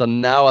 So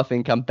now I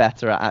think I'm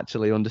better at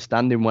actually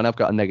understanding when I've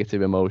got a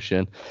negative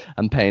emotion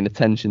and paying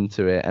attention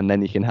to it, and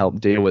then you can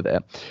help deal with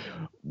it.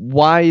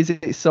 Why is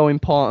it so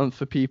important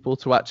for people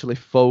to actually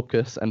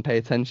focus and pay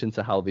attention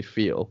to how they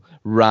feel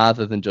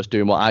rather than just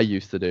doing what I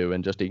used to do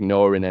and just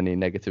ignoring any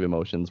negative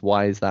emotions?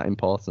 Why is that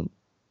important?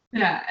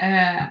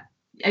 Yeah.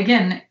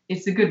 Again,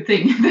 it's a good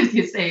thing that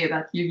you say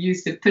that you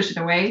used to push it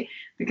away,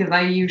 because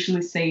I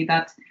usually say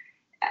that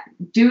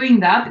doing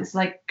that is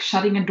like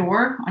shutting a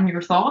door on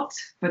your thought,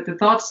 but the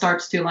thought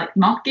starts to like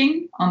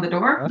knocking on the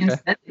door. Okay.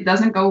 Instead, it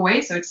doesn't go away,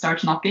 so it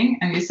starts knocking,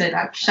 and you say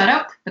like, shut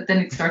up, but then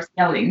it starts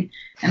yelling,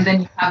 and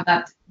then you have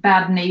that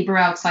bad neighbor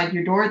outside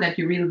your door that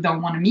you really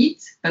don't want to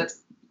meet, but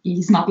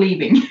he's not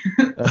leaving.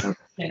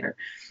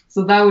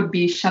 So that would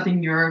be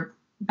shutting your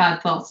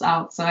bad thoughts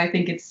out. So I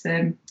think it's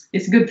a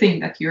good thing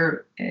that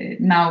you're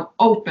now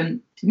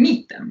open to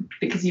meet them,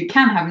 because you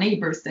can have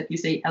neighbors that you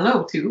say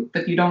hello to,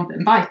 but you don't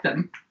invite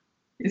them.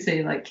 You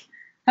say like,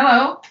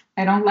 hello,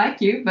 I don't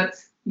like you, but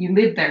you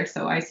live there,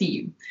 so I see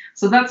you.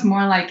 So that's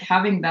more like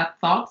having that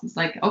thought. It's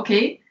like,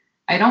 okay,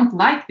 I don't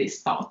like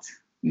this thought,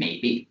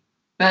 maybe,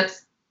 but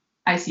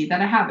I see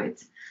that I have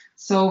it.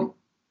 So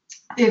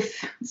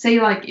if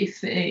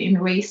in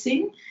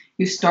racing,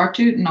 you start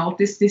to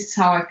notice this is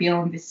how I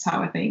feel and this is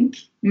how I think,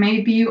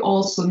 maybe you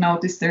also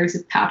notice there is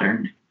a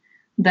pattern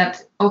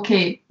that,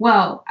 okay,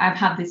 well, I've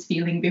had this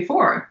feeling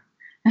before,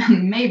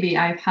 and maybe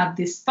I've had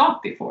this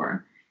thought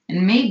before,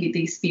 and maybe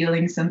these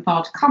feelings and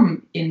thoughts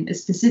come in a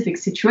specific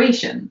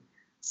situation.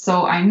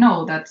 So I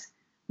know that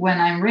when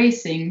I'm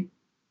racing,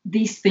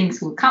 these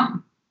things will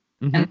come,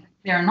 and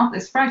they are not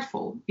as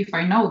frightful if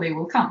I know they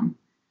will come.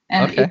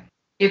 And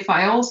if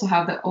I also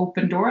have the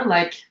open door,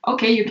 like,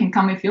 okay, you can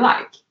come if you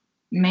like,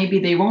 maybe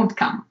they won't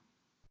come.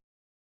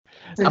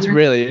 So that's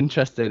really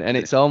interesting. And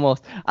it's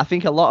almost, I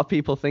think a lot of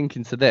people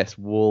thinking to this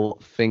will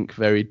think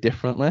very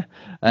differently.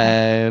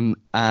 And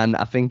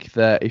I think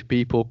that if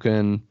people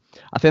can,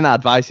 I think that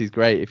advice is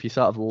great. If you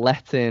sort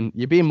of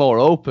you're being more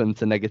open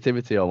to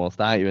negativity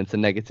almost, aren't you? And to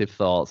negative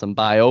thoughts. And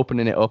by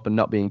opening it up and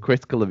not being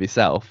critical of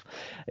yourself,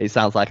 it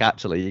sounds like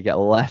actually you get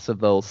less of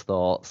those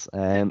thoughts.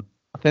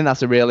 I think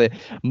that's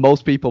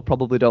most people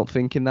probably don't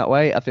think in that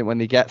way. I think when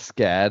they get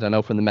scared, I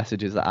know from the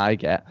messages that I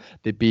get,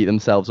 they beat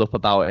themselves up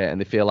about it and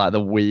they feel like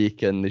they're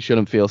weak and they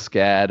shouldn't feel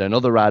scared and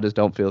other riders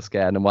don't feel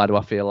scared. And why do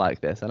I feel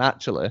like this? And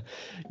actually,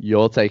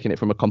 you're taking it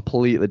from a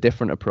completely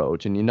different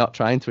approach, and you're not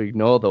trying to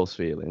ignore those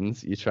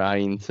feelings. You're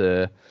trying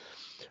to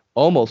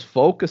almost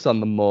focus on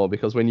them more,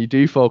 because when you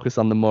do focus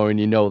on them more and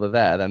you know they're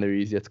there, then they're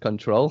easier to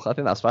control. I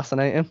think that's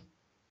fascinating.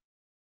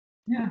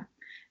 Yeah.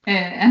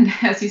 And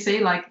as you say,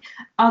 like,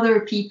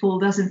 other people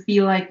doesn't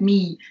feel like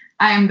me.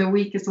 I am the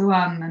weakest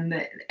one,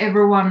 and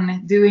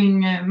everyone doing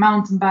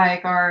mountain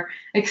bike are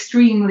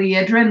extremely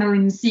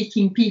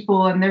adrenaline-seeking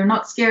people, and they're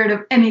not scared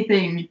of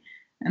anything.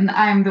 And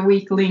I'm the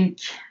weak link.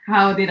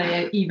 How did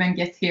I even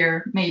get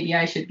here? Maybe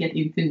I should get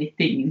into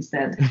knitting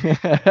instead.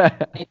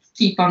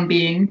 Keep on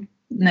being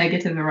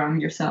negative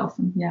around yourself.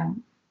 Yeah.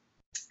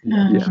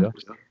 Sure.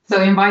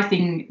 So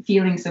inviting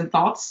feelings and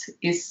thoughts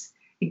is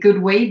a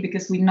good way,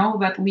 because we know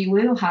that we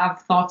will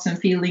have thoughts and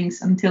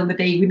feelings until the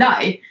day we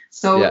die.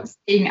 So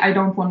saying I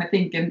don't want to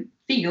think and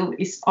feel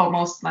is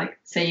almost like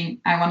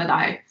saying I want to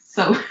die.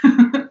 So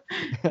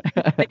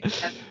I think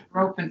that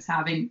we're open to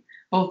having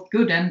both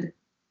good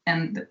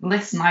and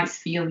less nice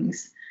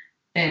feelings.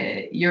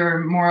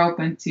 You're more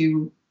open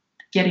to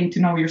getting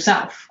to know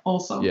yourself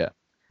also.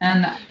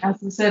 And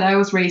as I said, I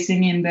was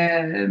racing in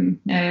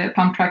the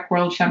Pump Track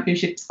World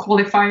Championships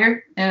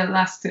qualifier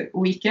last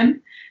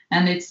weekend,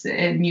 and it's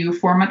a new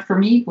format for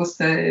me. It was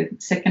the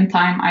second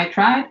time I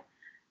tried,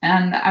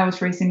 and I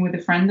was racing with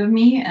a friend of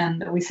me,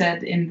 and we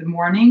said in the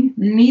morning,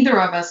 neither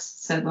of us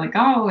said like,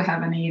 oh, we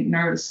have any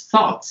nervous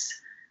thoughts,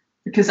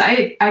 because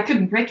I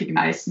couldn't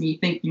recognize me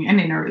thinking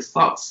any nervous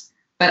thoughts.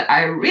 But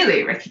I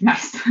really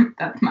recognized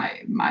that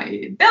my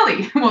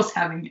belly was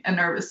having a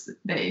nervous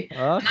day.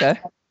 Okay.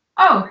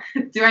 Oh,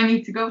 do I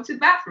need to go to the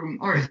bathroom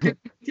or do I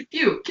need to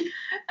puke?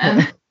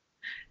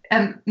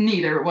 And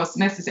neither was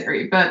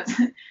necessary. But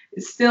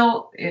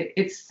still,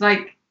 it's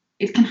like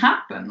it can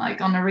happen.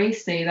 Like on a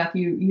race day, that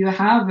you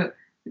have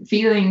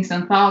feelings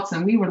and thoughts,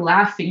 and we were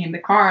laughing in the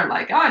car,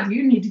 like, oh, do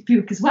you need to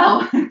puke as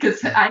well?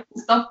 Because I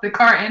can stop the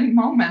car any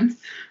moment.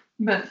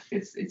 But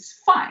it's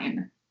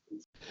fine.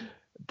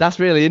 That's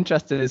really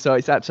interesting. So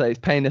it's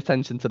paying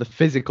attention to the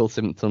physical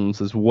symptoms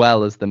as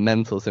well as the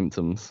mental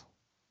symptoms.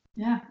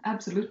 Yeah,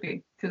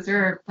 absolutely. Because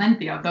there are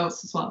plenty of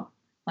those as well.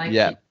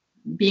 Like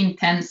being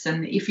tense,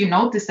 and if you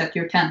notice that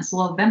you're tense,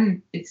 well,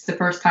 then it's the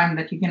first time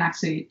that you can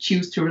actually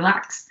choose to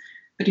relax.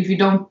 But if you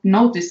don't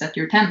notice that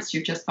you're tense,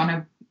 you're just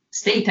gonna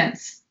stay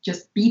tense,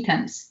 just be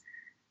tense.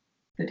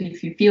 But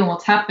if you feel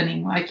what's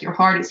happening, like your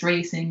heart is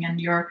racing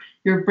and your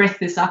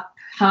breath is up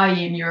high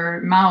in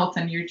your mouth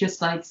and you're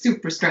just like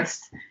super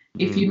stressed,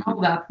 if you know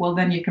that, well,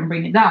 then you can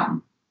bring it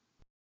down.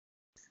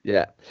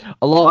 Yeah,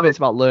 a lot of it's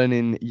about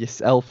learning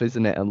yourself,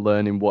 isn't it? And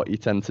learning what you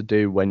tend to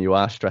do when you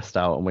are stressed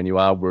out and when you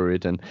are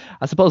worried. And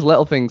I suppose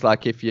little things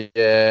like if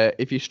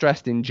you're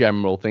stressed in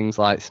general, things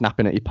like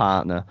snapping at your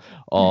partner,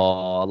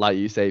 or like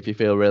you say, if you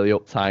feel really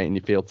uptight and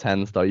you feel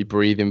tensed, or you're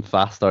breathing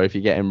fast, or if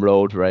you're getting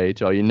road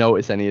rage, or you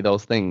notice any of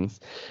those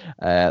things.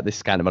 This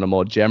is kind of on a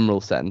more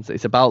general sense.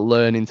 It's about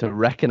learning to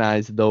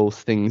recognize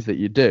those things that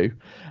you do,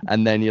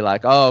 and then you're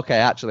like, oh, okay,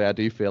 actually, I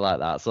do feel like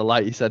that. So,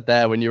 like you said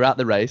there, when you're at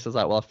the race, I was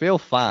like, well, I feel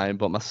fine,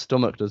 but my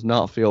stomach does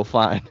not feel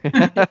fine.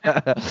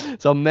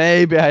 So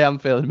maybe I am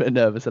feeling a bit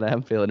nervous and I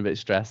am feeling a bit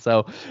stressed.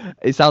 So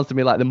it sounds to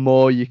me like the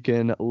more you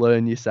can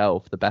learn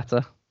yourself, the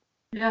better.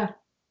 Yeah.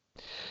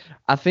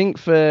 I think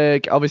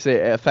obviously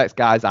it affects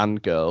guys and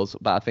girls,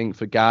 but I think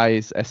for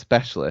guys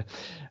especially,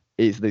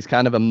 it's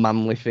kind of a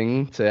manly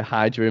thing to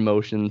hide your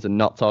emotions and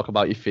not talk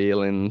about your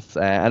feelings.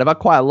 And I've had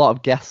quite a lot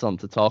of guests on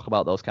to talk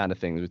about those kind of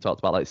things. We talked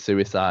about like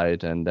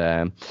suicide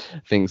and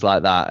things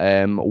like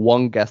that.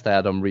 One guest I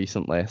had on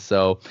recently,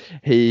 so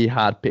he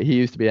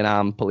used to be an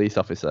armed police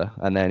officer,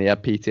 and then he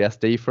had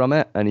PTSD from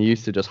it, and he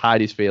used to just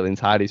hide his feelings,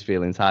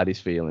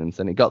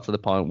 and it got to the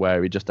point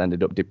where he just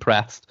ended up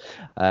depressed.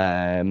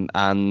 And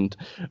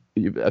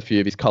a few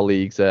of his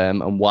colleagues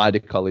and wider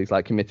colleagues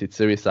like committed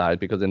suicide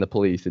because in the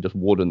police they just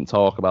wouldn't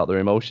talk about their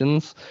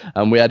emotions.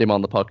 And we had him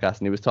on the podcast,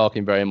 and he was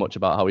talking very much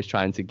about how he's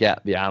trying to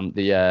get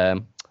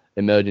the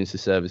emergency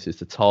services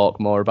to talk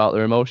more about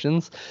their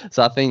emotions.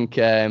 So I think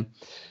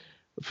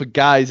for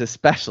guys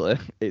especially,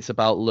 it's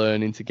about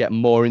learning to get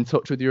more in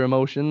touch with your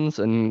emotions.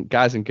 And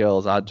guys and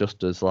girls are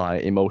just as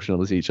like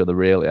emotional as each other,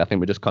 really. I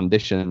think we're just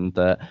conditioned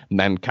that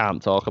men can't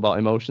talk about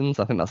emotions.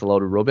 I think that's a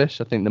load of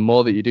rubbish. I think the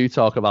more that you do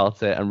talk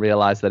about it and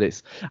realize that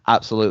it's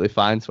absolutely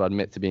fine to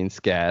admit to being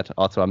scared,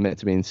 or to admit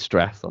to being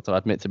stressed, or to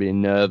admit to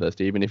being nervous,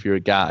 even if you're a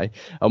guy,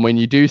 and when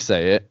you do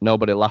say it,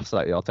 nobody laughs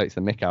at you or takes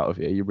the mick out of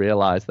you, you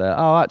realize that,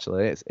 oh,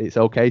 actually it's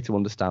okay to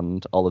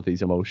understand all of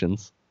these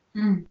emotions.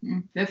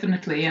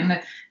 Definitely.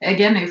 And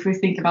again, if we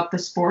think about the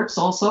sports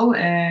also,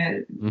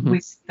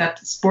 we see that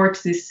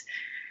sports is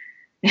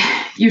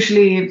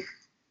usually,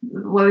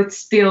 well, it's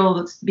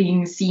still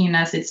being seen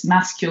as it's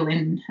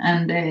masculine,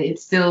 and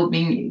it's still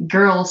being,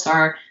 girls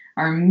are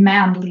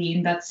manly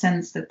in that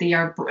sense, that they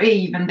are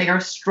brave and they are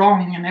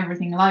strong and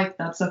everything like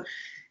that. So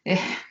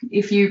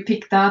if you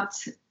pick that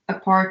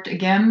apart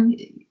again,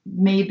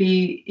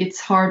 maybe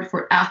it's hard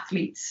for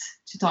athletes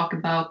to talk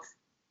about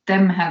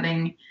them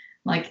having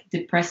like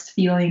depressed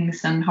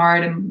feelings and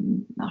hard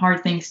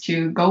things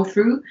to go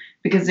through,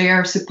 because they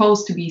are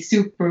supposed to be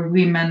super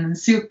women and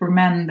super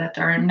men that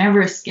are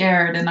never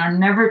scared and are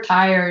never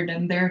tired,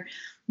 and their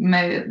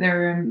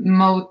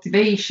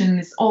motivation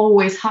is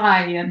always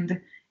high. And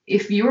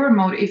if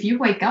you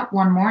wake up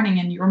one morning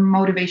and your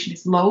motivation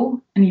is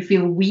low and you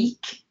feel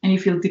weak and you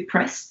feel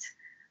depressed,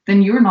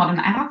 then you're not an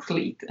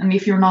athlete. And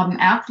if you're not an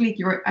athlete,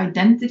 your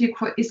identity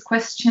is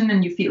questioned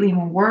and you feel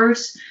even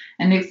worse.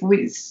 And if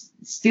we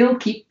still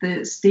keep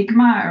the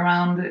stigma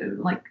around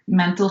like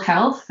mental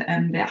health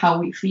and how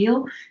we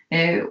feel,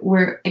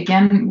 we're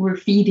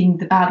feeding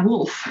the bad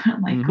wolf.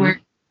 Like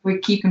we're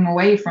keeping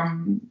away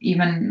from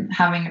even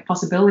having a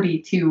possibility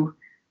to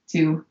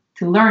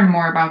learn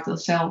more about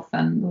yourself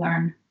and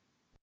learn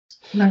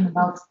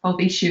about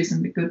both issues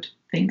and the good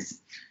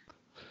things.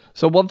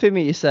 So one thing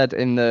that you said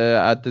in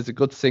the there's a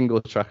good single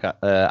track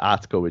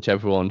article which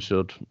everyone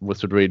should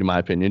read, in my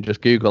opinion.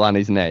 Just Google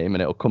Annie's name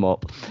and it'll come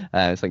up.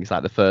 I think it's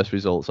like the first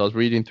result. So I was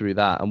reading through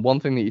that, and one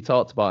thing that you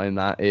talked about in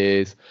that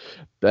is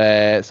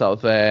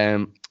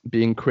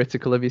being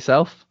critical of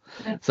yourself.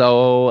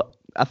 So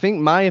I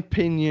think my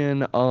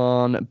opinion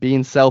on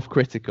being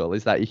self-critical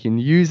is that you can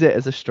use it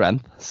as a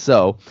strength.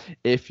 So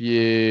if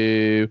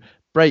you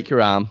break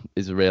your arm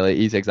is a really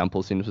easy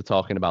example since we're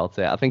talking about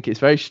it. I think it's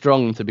very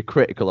strong to be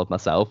critical of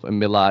myself and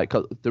be like,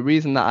 'cause the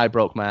reason that I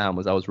broke my arm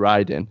was I was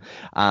riding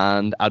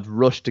and I'd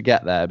rushed to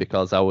get there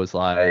because I was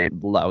a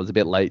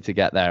bit late to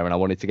get there and I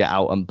wanted to get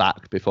out and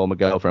back before my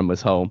girlfriend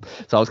was home.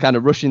 So I was kind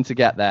of rushing to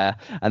get there.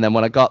 And then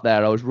when I got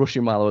there, I was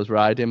rushing while I was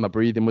riding. My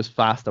breathing was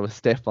fast. I was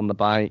stiff on the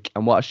bike.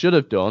 And what I should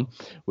have done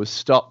was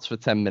stopped for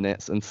 10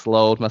 minutes and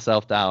slowed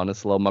myself down and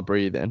slowed my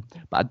breathing.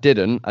 But I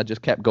didn't. I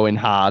just kept going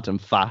hard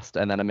and fast.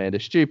 And then I made a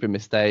stupid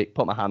mistake,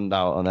 put my hand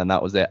out, and then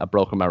that was it. I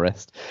broke my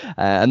wrist.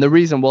 And the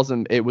reason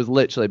it was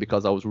literally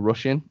because I was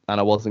rushing and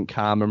I wasn't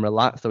calm and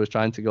relaxed. I was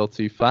trying to go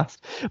too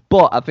fast.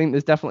 But I think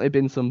there's definitely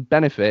been some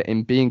benefit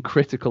in being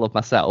critical of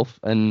myself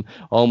and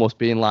almost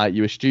being like,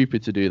 you were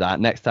stupid to do that.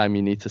 Next time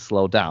you need to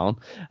slow down.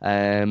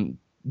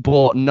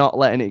 But not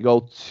letting it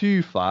go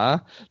too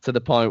far to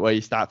the point where you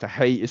start to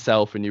hate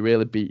yourself and you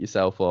really beat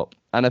yourself up.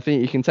 And I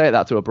think you can take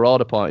that to a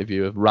broader point of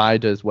view of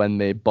riders when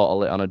they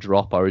bottle it on a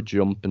drop or a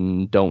jump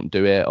and don't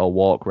do it or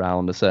walk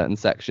around a certain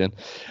section.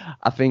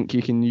 I think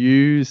you can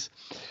use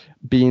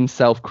being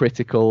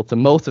self-critical to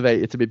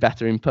motivate you to be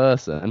better in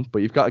person,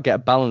 but you've got to get a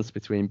balance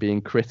between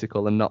being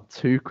critical and not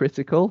too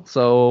critical.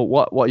 So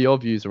what are your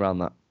views around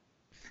that?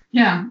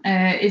 Yeah,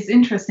 it's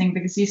interesting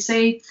because you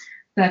say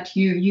that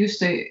you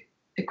used a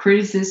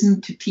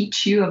criticism to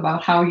teach you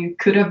about how you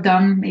could have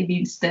done maybe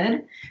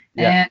instead.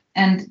 Yeah.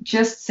 And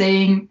just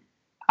saying,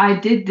 I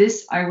did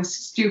this, I was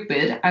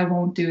stupid, I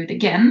won't do it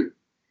again.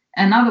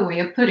 Another way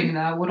of putting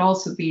that would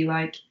also be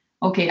like,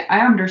 okay,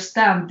 I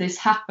understand this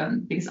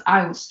happened because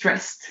I was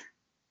stressed.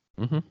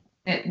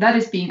 Mm-hmm. That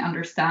is being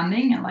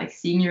understanding and like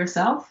seeing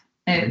yourself,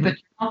 Mm-hmm. but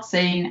you're not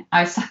saying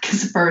I suck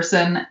as a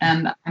person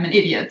and I'm an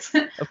idiot.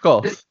 Of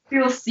course. But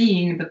still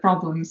seeing the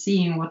problem,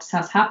 seeing what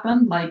has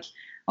happened, like,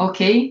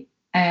 okay,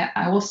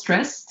 I was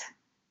stressed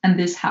and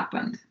this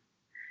happened.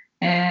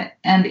 And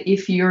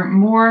if you're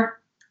more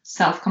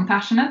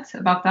self-compassionate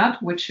about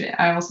that, which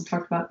I also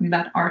talked about in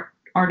that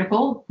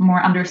article,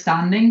 more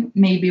understanding,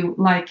 maybe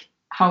like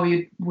how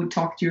you would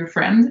talk to your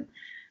friend.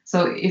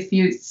 So if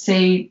you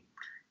say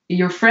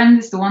your friend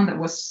is the one that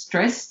was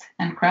stressed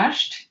and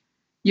crashed,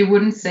 you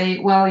wouldn't say,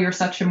 well, you're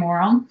such a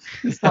moron.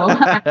 So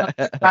I'm not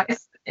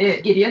surprised,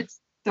 idiot.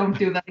 Don't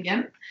do that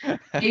again.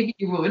 Maybe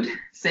you would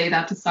say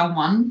that to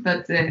someone,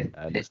 but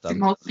to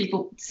most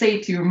people, say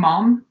to your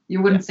mom,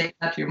 you wouldn't say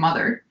that to your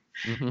mother.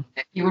 Mm-hmm.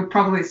 You would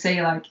probably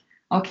say like,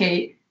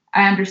 okay,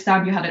 I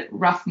understand you had a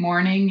rough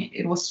morning.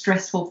 It was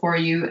stressful for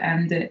you.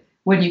 And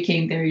when you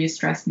came there, you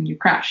stressed and you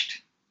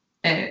crashed.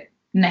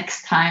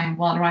 Next time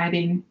while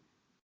riding,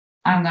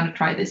 I'm going to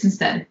try this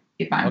instead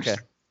if I'm okay.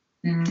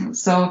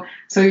 So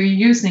you're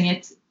using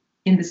it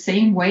in the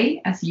same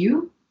way as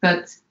you,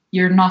 but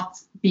you're not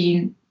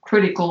being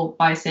critical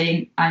by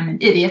saying I'm an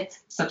idiot,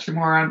 such a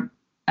moron,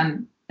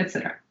 and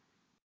etc.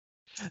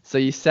 So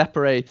you're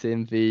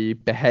separating the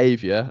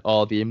behavior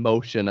or the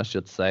emotion, I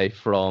should say,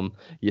 from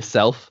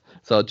yourself.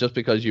 So just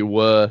because you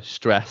were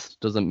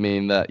stressed doesn't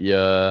mean that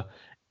you're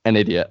an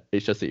idiot.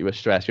 It's just that you were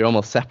stressed. You're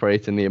almost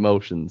separating the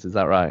emotions. Is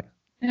that right?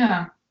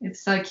 Yeah,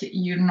 it's like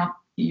you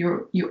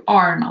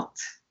are not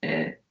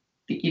the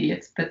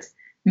idiot, but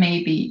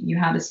maybe you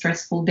had a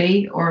stressful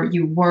day or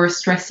you were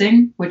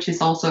stressing, which is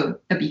also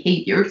a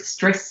behavior.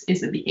 Stress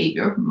is a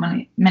behavior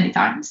many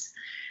times.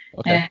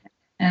 Okay.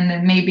 And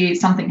then maybe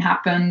something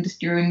happened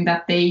during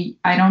that day.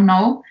 I don't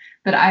know.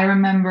 But I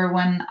remember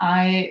when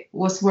I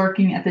was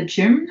working at the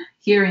gym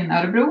here in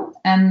Örebro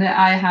and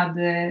I had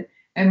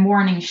a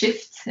morning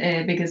shift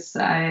because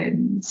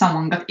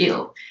someone got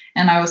ill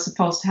and I was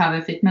supposed to have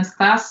a fitness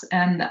class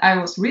and I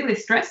was really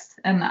stressed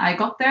and I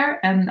got there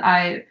and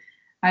I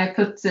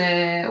put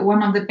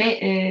one of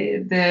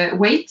the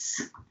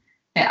weights.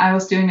 I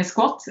was doing a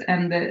squat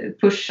and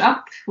push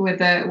up with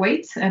the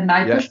weight and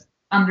I pushed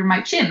under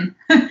my chin,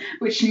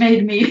 which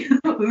made me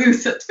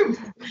lose a tooth.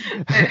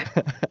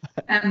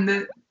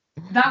 And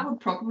that would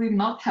probably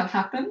not have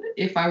happened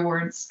if I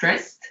weren't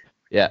stressed.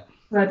 Yeah.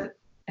 But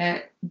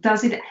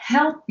does it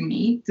help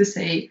me to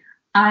say,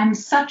 I'm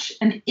such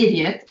an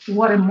idiot,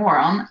 what a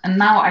moron, and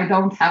now I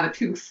don't have a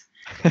tooth?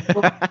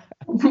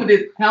 Would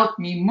it help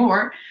me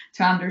more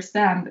to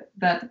understand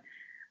that,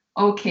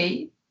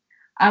 okay,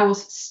 I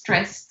was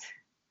stressed,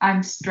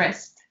 I'm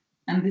stressed,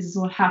 and this is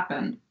what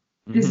happened.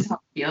 Mm-hmm. This is how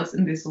it feels,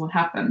 and this is what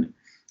happened.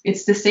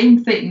 It's the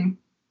same thing,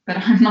 but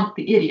I'm not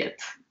the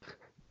idiot.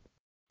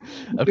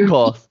 Of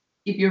course.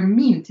 If you're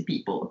mean to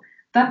people,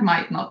 that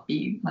might not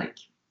be like,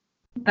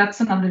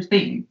 that's another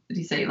thing that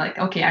you say, like,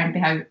 okay,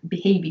 I'm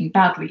behaving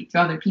badly to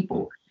other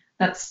people.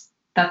 That's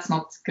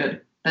not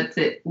good. But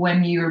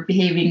when you're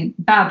behaving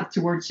bad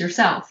towards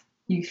yourself,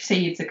 you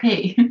say it's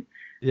okay.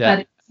 Yeah.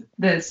 That's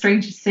the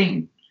strangest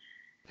thing.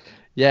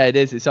 Yeah, it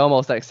is. It's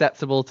almost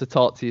acceptable to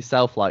talk to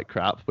yourself like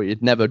crap, but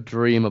you'd never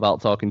dream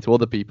about talking to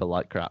other people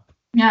like crap.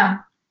 Yeah.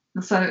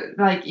 So,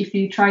 like, if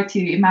you try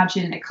to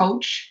imagine a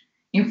coach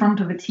in front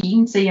of a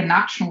team, say a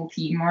national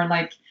team or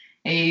like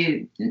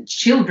a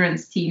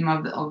children's team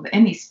of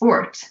any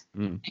sport.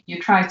 You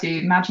try to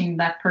imagine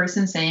that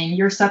person saying,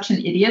 "You're such an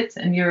idiot,"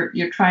 and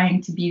you're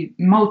trying to be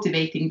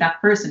motivating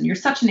that person. "You're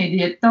such an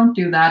idiot. Don't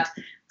do that.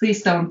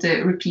 Please don't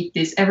repeat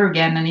this ever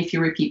again. And if you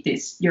repeat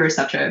this, you're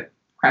such a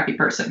crappy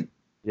person."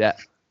 Yeah.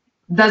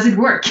 Does it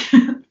work?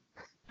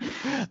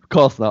 Of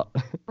course not.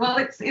 Well,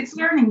 it's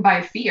learning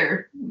by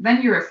fear.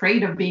 Then you're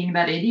afraid of being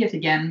that idiot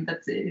again.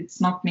 But it's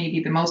not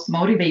maybe the most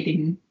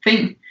motivating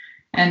thing,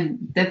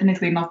 and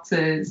definitely not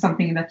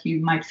something that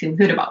you might feel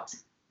good about.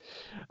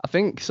 I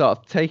think sort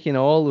of taking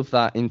all of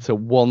that into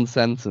one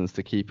sentence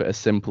to keep it as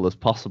simple as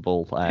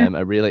possible,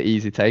 a really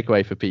easy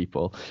takeaway for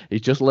people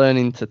is just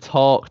learning to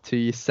talk to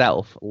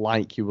yourself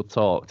like you would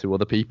talk to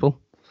other people.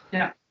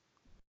 Yeah.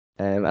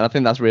 And I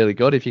think that's really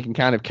good if you can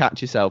kind of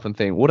catch yourself and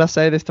think, would I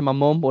say this to my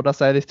mum? Would I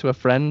say this to a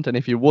friend? And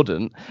if you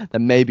wouldn't,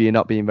 then maybe you're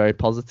not being very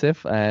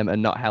positive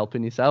and not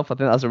helping yourself. I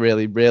think that's a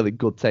really, really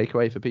good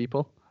takeaway for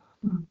people.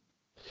 Mm-hmm.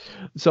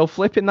 So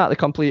flipping that the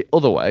complete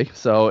other way.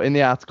 So in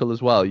the article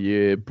as well,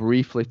 you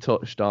briefly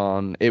touched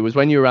on, it was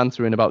when you were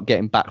answering about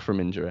getting back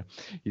from injury.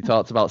 You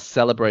talked about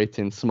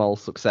celebrating small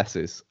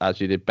successes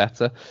as you did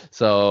better.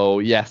 So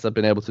yes, I've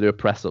been able to do a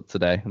press up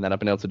today, and then I've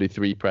been able to do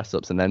 3 press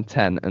ups and then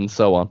 10 and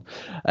so on.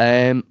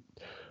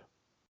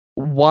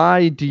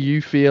 Why do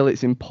you feel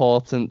it's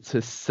important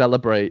to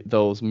celebrate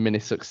those mini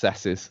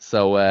successes?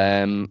 So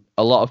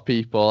a lot of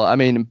people, I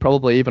mean,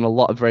 probably even a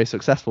lot of very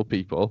successful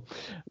people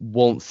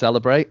won't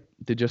celebrate.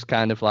 They just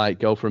kind of like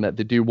go from it.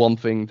 They do one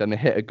thing, then they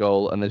hit a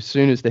goal. And as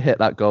soon as they hit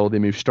that goal, they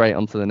move straight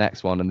on to the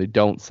next one and they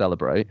don't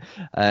celebrate.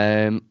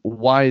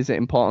 Why is it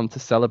important to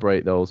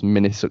celebrate those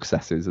mini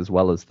successes as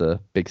well as the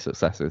big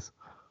successes?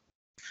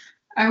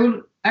 I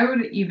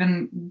would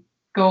even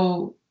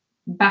go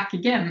back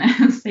again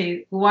and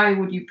say, why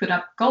would you put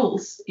up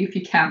goals if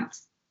you can't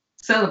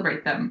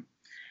celebrate them?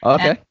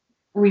 Okay. And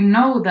we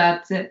know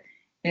that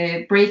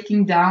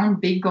breaking down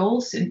big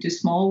goals into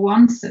small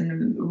ones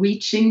and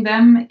reaching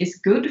them is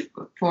good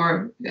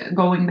for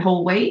going the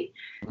whole way.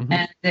 Mm-hmm.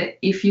 And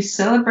if you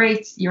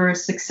celebrate your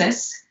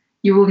success,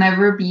 you will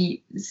never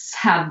be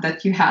sad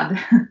that you had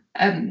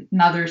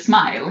another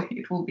smile.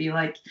 It will be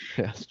like,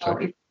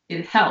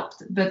 it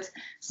helped. But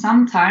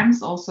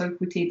sometimes also, if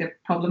we take the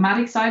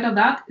problematic side of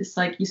that, it's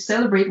like you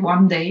celebrate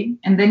one day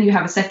and then you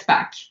have a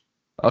setback.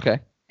 Okay.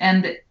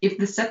 And if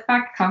the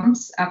setback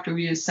comes after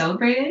you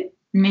celebrate it,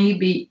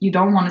 maybe you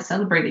don't want to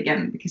celebrate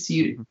again because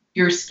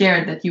you're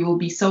scared that you will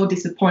be so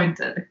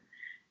disappointed.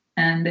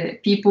 And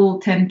people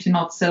tend to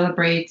not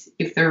celebrate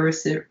if there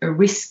is a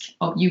risk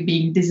of you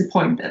being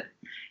disappointed.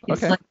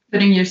 It's like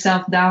putting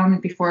yourself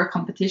down before a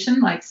competition,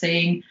 like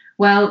saying,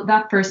 well,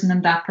 that person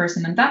and that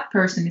person and that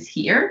person is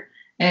here.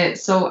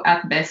 So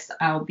at best,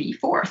 I'll be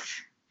fourth.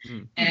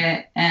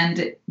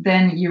 And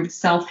then you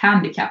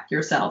self-handicap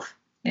yourself,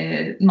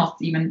 not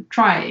even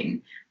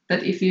trying.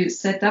 But if you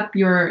set up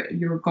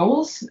your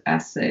goals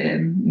as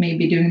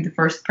maybe doing the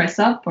first press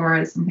up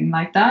or something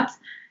like that,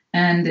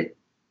 and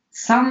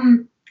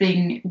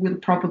something will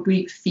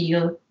probably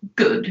feel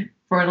good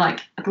for like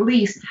at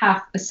least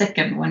half a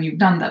second when you've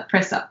done that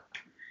press up.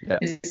 Yeah.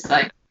 It's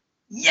like,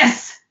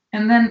 yes!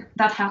 And then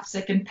that half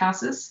second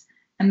passes,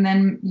 and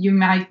then you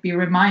might be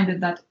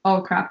reminded that,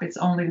 oh crap, it's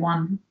only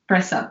one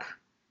press up.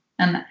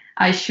 And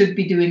I should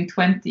be doing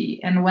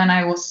 20. And when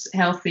I was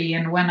healthy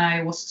and when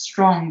I was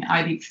strong,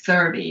 I did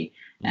 30.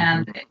 Mm-hmm.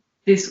 And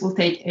this will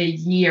take a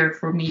year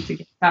for me to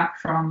get back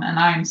from, and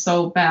I'm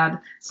so bad.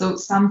 So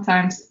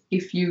sometimes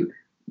if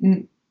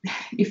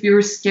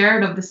you're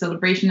scared of the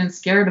celebration and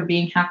scared of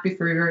being happy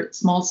for your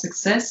small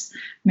success,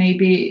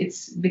 maybe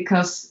it's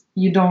because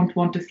you don't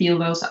want to feel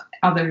those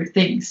other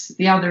things,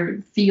 the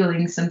other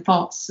feelings and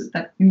thoughts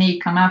that may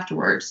come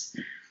afterwards.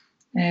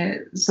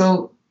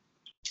 So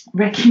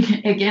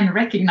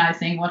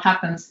recognizing what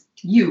happens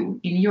to you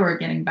in your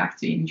getting back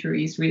to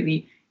injury is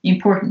really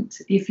important.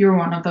 If you're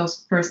one of those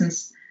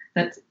persons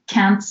that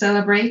can't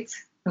celebrate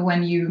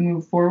when you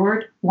move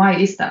forward, why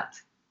is that?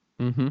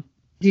 Mm-hmm.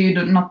 Do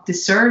you not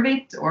deserve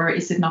it, or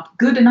is it not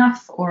good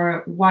enough,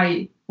 or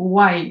why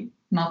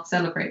not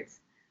celebrate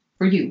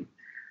for you?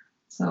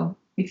 So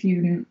if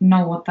you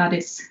know what that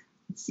is,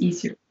 it's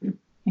easier to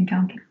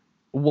encounter.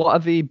 What are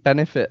the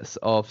benefits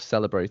of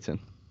celebrating?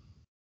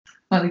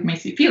 Well, it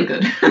makes you feel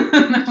good.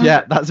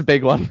 Yeah, that's a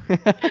big one.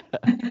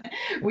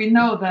 We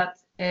know that,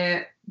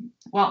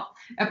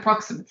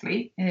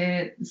 approximately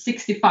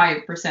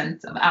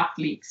 65% of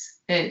athletes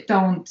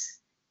don't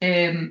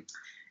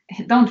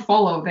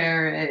follow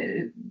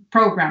their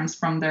programs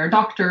from their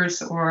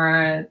doctors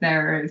or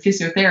their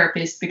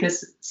physiotherapists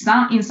because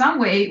in some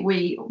way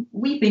we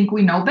think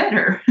we know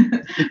better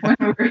when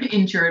we're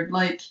injured.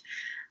 Like,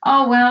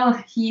 oh, well,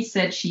 he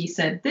said, she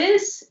said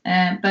this,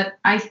 but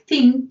I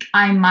think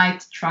I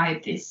might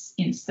try this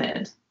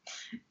instead.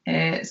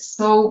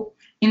 So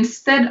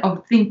instead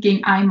of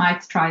thinking I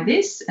might try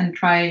this and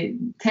try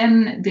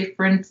 10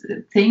 different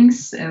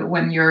things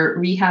when you're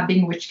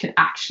rehabbing, which could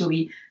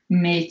actually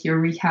make your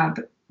rehab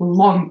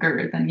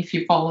longer than if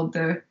you followed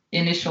the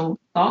initial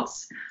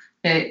thoughts,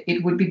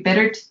 it would be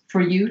better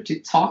for you to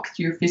talk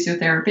to your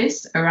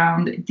physiotherapist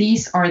around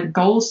these are the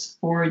goals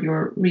for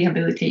your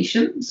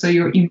rehabilitation. So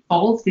you're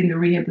involved in the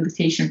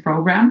rehabilitation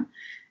program.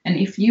 And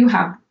if you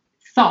have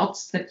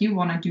thoughts that you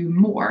want to do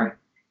more,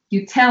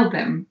 you tell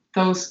them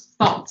those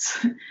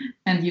thoughts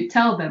and you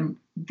tell them,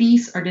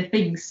 these are the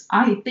things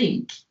I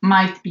think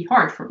might be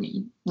hard for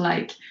me.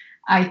 Like,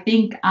 I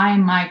think I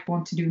might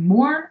want to do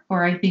more,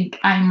 or I think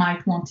I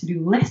might want to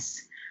do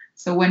less.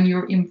 So when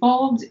you're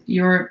involved,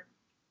 you're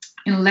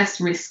in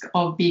less risk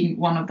of being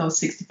one of those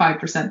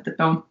 65% that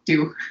don't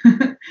do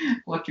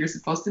what you're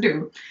supposed to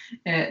do.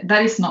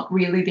 That is not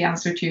really the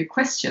answer to your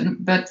question,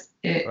 but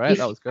right,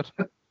 that was good.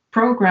 A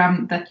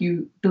program that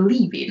you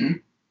believe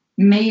in,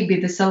 maybe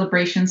the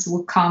celebrations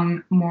will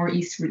come more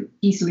easily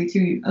to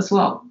you as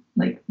well,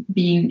 like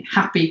being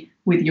happy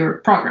with your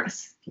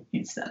progress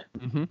instead.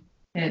 Mm-hmm.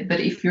 But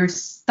if you're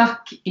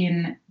stuck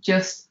in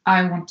just,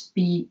 I want to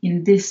be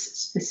in this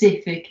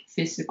specific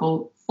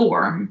physical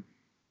form,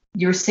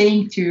 you're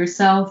saying to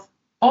yourself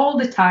all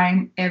the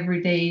time,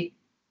 every day,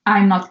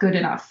 I'm not good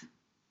enough.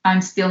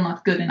 I'm still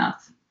not good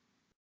enough.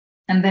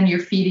 And then you're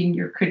feeding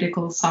your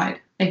critical side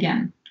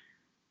again.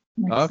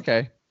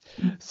 Okay.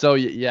 So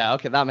yeah,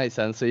 okay, that makes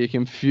sense. So you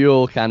can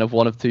fuel kind of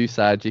one of two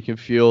sides. You can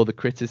fuel the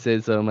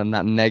criticism and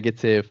that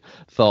negative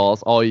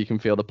thoughts, or you can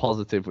feel the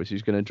positive, which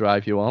is going to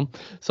drive you on.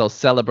 So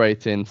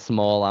celebrating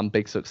small and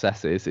big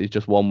successes is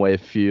just one way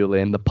of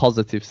fueling the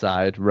positive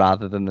side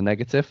rather than the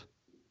negative.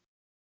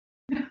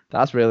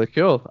 That's really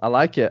cool. I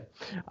like it.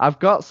 I've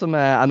got some,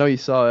 I know you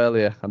saw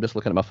earlier, I'm just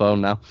looking at my phone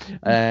now.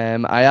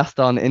 I asked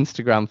on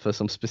Instagram for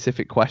some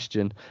specific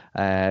questions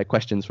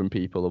from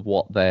people of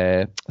what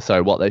they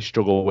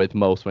struggle with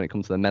most when it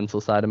comes to the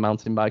mental side of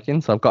mountain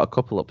biking. So I've got a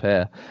couple up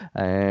here.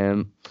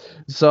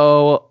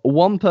 So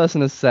one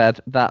person has said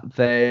that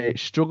they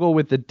struggle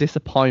with the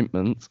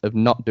disappointment of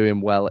not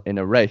doing well in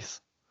a race.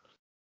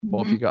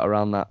 What have you got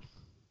around that?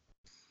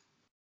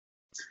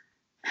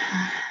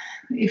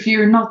 If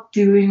you're not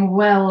doing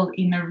well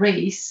in a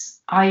race,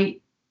 I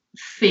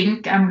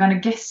think, I'm going to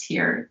guess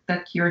here,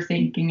 that you're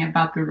thinking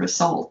about the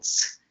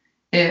results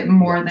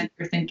more than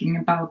you're thinking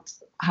about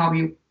how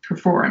you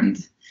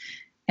performed.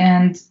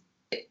 And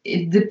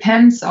it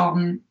depends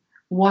on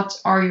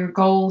what are your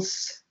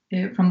goals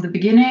from the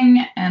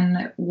beginning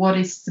and what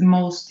is the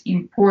most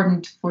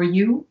important for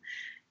you.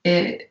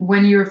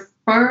 When you're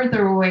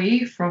further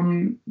away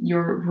from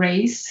your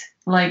race,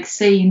 like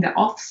say in the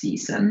off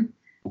season,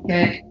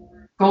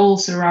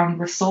 goals around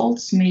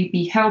results may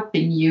be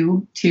helping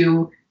you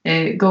to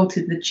go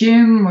to the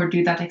gym or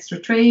do that extra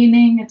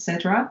training,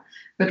 etc.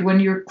 But when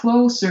you're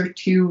closer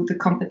to the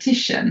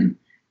competition,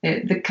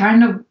 the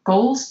kind of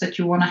goals that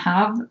you want to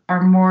have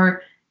are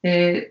more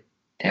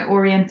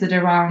oriented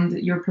around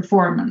your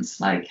performance,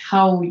 like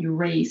how you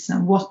race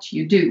and what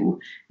you do.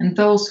 And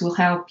those will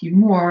help you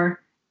more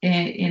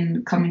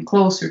in coming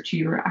closer to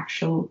your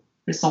actual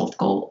result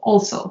goal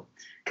also.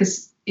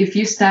 Because if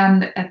you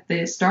stand at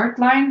the start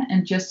line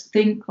and just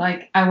think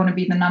like, I want to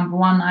be the number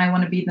one, I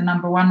want to be the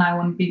number one, I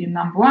want to be the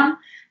number one,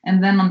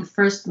 and then on the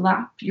first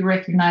lap, you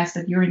recognize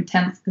that you're in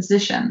 10th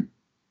position,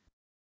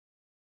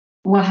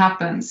 what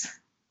happens?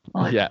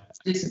 Well, yeah. It's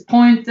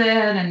disappointed,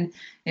 and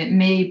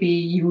maybe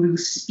you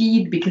lose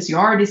speed because you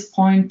are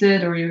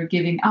disappointed, or you're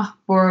giving up,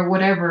 or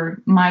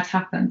whatever might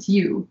happen to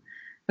you.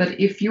 But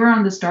if you're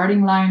on the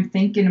starting line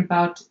thinking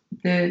about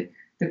the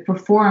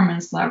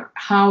performance, like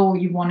how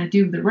you want to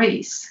do the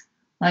race,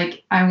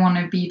 like I want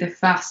to be the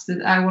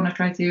fastest, I want to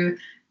try to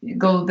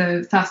go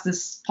the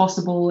fastest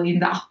possible in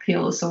the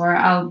uphills, or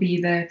I'll be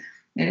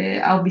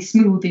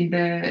smooth in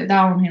the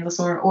downhills,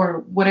 or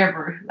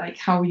whatever. Like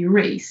how you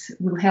race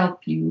will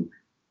help you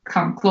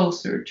come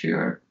closer to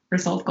your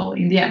result goal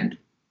in the end.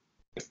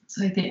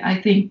 So I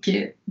think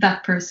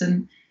that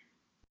person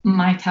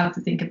might have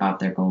to think about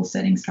their goal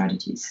setting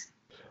strategies.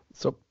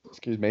 So,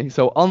 excuse me.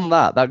 So on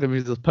that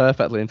brings us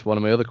perfectly into one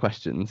of my other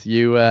questions.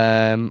 You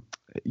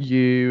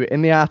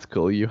in the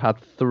article, you had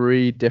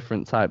 3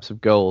 different types of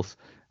goals.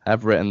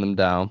 I've written them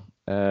down.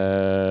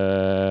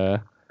 I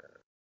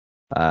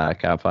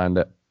can't find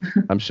it.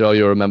 I'm sure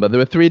you'll remember. There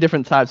were 3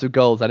 different types of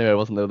goals anyway,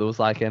 wasn't there? There was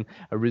like a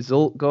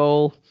result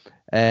goal,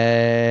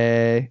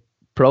 a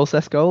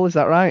process goal. Is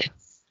that right?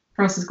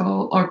 Process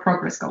goal or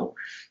progress goal.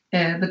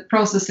 The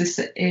process is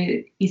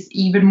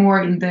even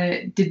more in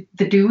the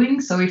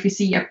doing. So if you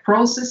see a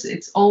process,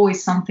 it's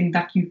always something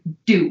that you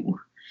do.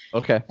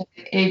 Okay.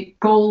 A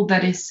goal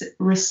that is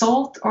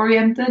result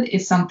oriented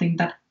is something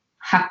that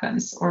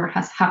happens or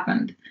has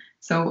happened.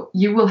 So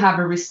you will have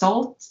a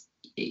result,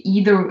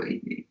 either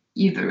a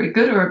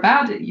good or a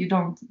bad. You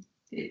don't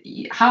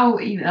how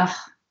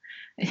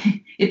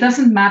it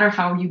doesn't matter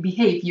how you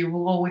behave. You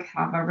will always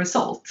have a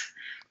result.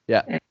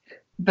 Yeah.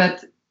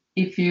 But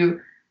if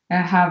you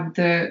have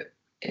the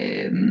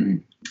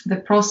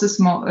process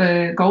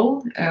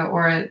goal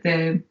or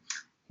the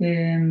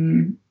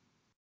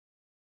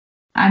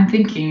I'm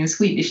thinking in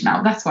Swedish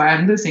now. That's why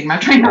I'm losing my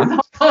train of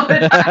thought all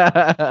the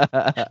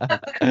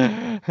time.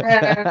 If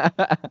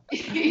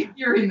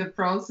you're in the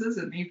process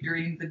and if you're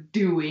in the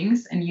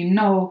doings and you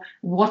know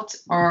what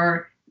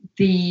are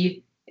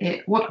the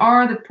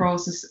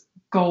process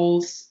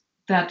goals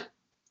that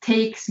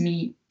takes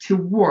me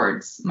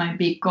towards my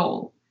big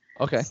goal.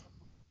 Okay.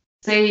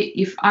 Say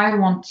if I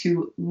want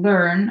to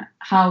learn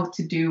how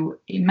to do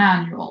a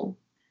manual,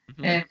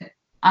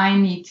 I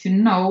need to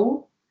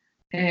know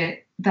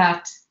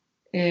that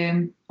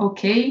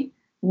okay,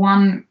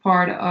 one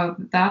part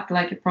of that,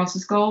 like a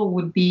process goal,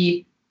 would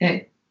be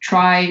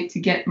try to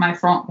get my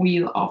front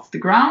wheel off the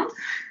ground.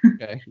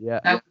 Okay, yeah.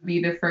 That would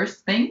be the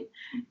first thing.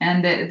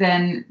 And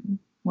then,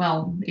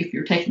 well, if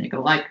you're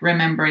technical, like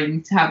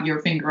remembering to have your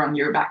finger on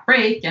your back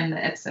brake and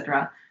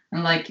etc.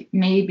 And like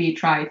maybe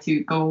try to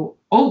go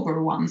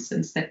over once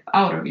and step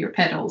out of your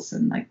pedals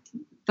and like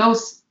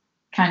those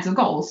kinds of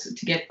goals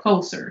to get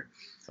closer.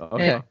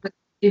 Okay.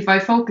 If I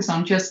focus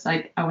on just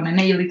like I want to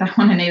nail it,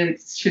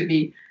 it should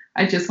be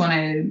I just want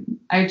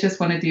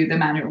to do the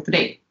manual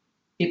today.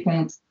 It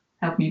won't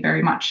help me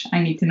very much. I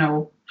need to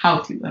know how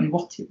to and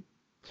what to.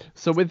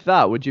 So with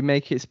that, would you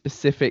make it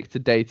specific to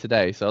day to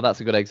day? So that's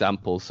a good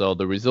example. So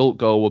the result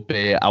goal would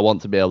be, I want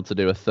to be able to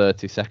do a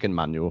 30-second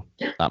manual.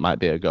 Yeah. That might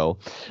be a goal.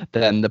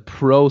 Then the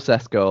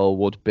process goal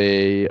would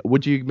be,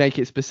 would you make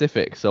it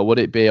specific? So would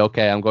it be,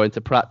 okay, I'm going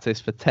to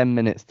practice for 10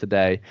 minutes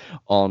today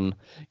on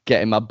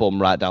getting my bum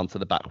right down to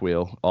the back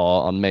wheel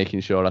or on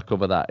making sure I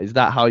cover that? Is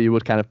that how you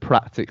would kind of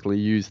practically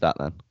use that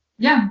then?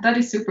 Yeah, that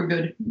is super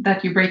good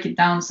that you break it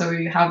down so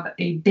you have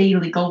a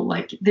daily goal.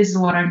 Like this is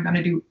what I'm going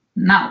to do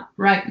now,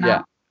 right now.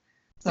 Yeah.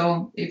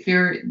 So if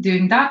you're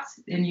doing that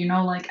and you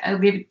know, like I'll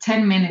give it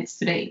 10 minutes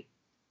today,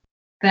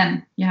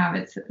 then you have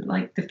it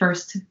like the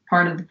first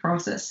part of the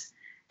process.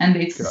 And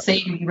it's the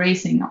same in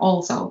racing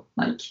also.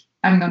 Like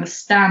I'm going to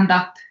stand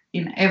up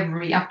in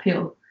every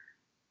uphill.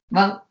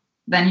 Well,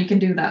 then you can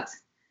do that.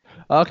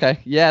 Okay.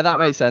 Yeah, that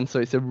makes sense.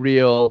 So it's a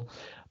real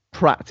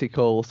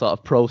practical sort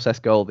of process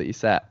goal that you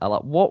set. I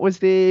like, what was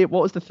the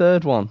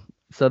third one?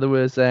 So there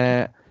was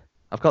I've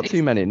got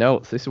too many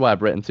notes. This is why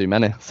I've written too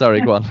many.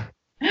 Sorry, go on.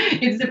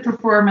 It's the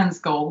performance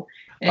goal.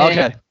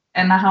 Okay.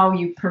 And how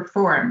you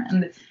perform.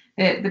 And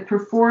the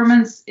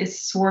performance is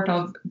sort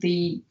of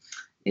the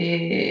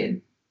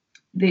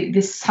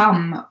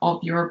sum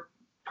of your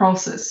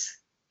process.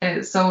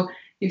 So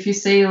if you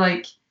say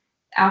like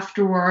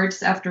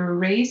afterwards, after a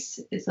race,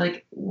 it's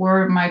like,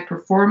 were my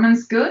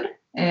performance good?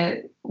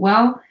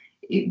 Well,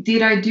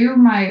 did I do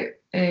my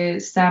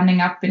standing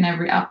up in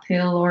every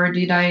uphill, or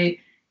did I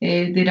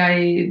give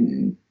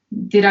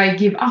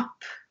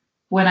up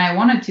when I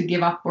wanted to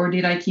give up, or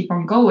did I keep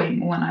on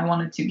going when I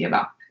wanted to give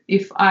up?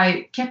 If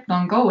I kept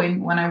on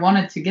going when I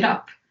wanted to give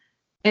up,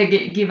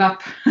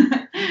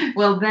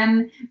 well,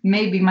 then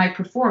maybe my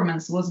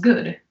performance was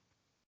good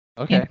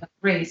in the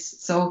race.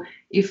 So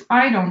if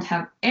I don't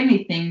have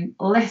anything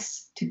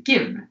less to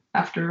give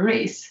after a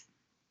race,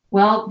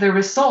 well, the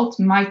result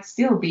might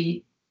still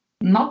be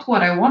not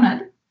what I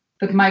wanted,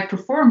 but my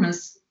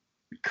performance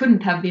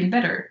couldn't have been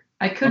better.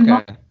 I could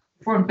not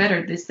perform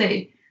better this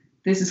day.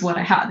 This is what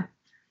I had.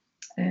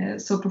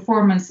 So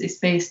performance is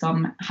based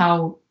on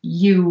how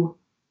you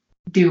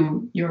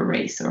do your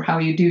race or how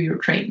you do your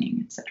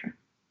training, etc.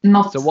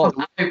 Not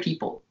from other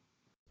people.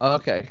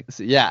 Okay,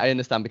 so yeah, I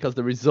understand, because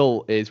the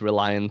result is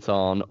reliant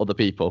on other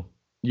people.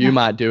 You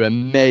might do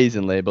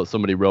amazingly, but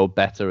somebody rode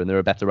better and they're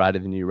a better rider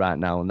than you right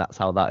now, and that's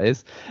how that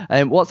is.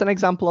 What's an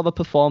example of a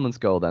performance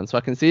goal then? So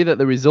I can see that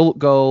the result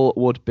goal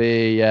would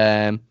be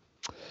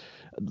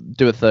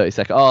do a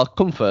 30-second, or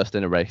come first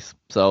in a race.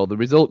 So the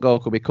result goal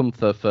could be come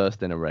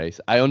first in a race.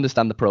 I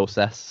understand the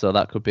process. So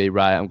that could be,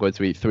 right, I'm going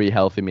to eat 3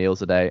 healthy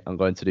meals a day. I'm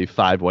going to do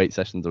 5 weight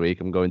sessions a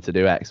week. I'm going to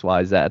do X,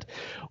 Y, Z.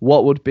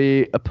 What would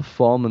be a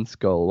performance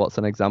goal? What's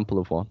an example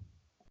of one?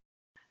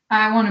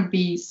 I want to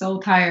be so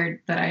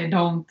tired that I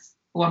don't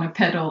want to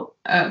pedal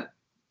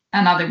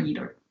another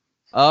meter.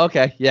 Oh,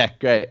 okay. Yeah,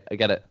 great. I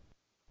get it.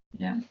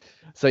 Yeah.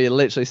 So you're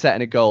literally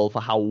setting a goal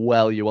for how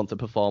well you want to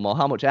perform, or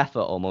how much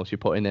effort almost you're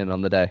putting in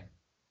on the day.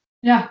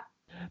 Yeah.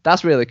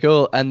 That's really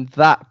cool. And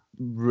that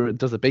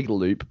does a big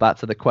loop back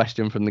to the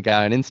question from the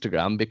guy on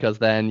Instagram, because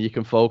then you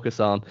can focus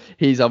on,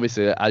 he's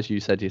obviously, as you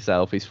said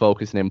yourself, he's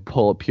focusing in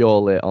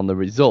purely on the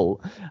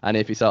result. And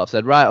if he sort of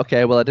said, right,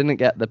 okay, well, I didn't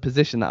get the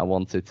position that I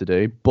wanted to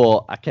do,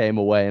 but I came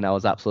away and I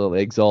was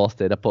absolutely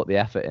exhausted, I put the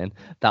effort in,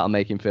 that'll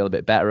make him feel a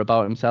bit better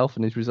about himself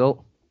and his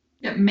result.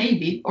 Yeah,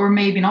 maybe, or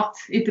maybe not.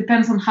 It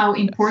depends on how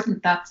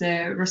important that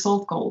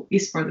result goal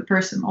is for the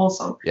person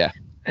also. Yeah.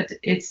 But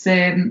it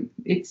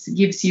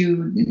gives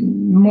you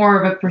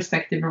more of a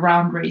perspective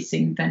around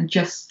racing than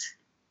just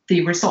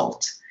the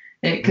result.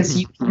 Because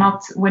you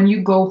cannot, when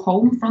you go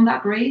home from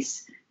that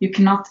race, you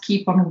cannot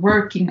keep on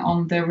working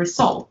on the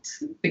result,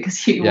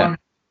 because you want to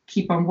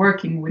keep on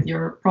working with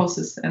your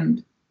process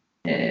and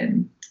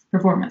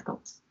performance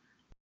goals.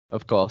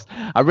 Of course.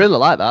 I really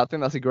like that. I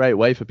think that's a great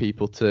way for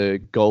people to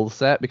goal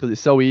set, because it's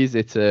so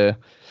easy to...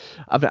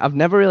 I've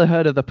never really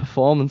heard of the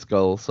performance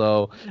goal.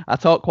 So I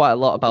talk quite a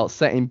lot about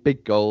setting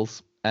big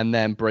goals and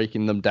then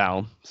breaking them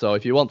down. So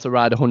if you want to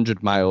ride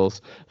 100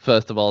 miles,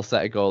 first of all,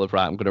 set a goal of,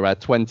 right, I'm going to ride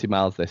 20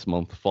 miles this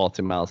month,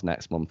 40 miles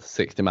next month,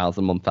 60 miles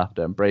a month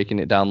after, and breaking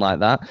it down like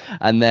that.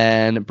 And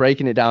then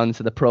breaking it down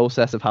into the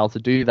process of how to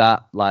do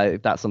that,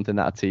 like that's something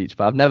that I teach.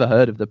 But I've never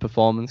heard of the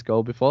performance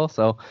goal before.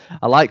 So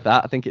I like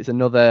that. I think it's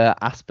another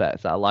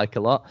aspect that I like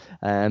a lot.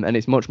 And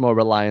it's much more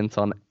reliant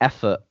on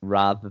effort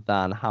rather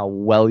than how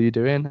well you're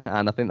doing.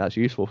 And I think that's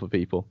useful for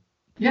people.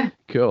 Yeah.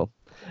 Cool.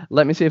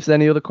 Let me see if there's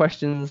any other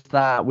questions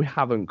that we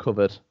haven't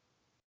covered.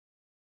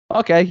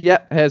 Okay, yeah,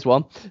 here's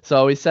one.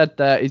 So he said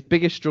that his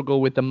biggest struggle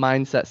with the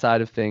mindset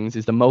side of things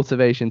is the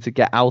motivation to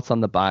get out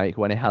on the bike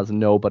when he has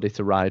nobody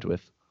to ride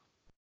with.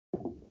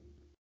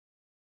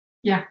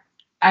 Yeah,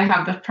 I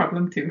have that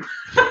problem too.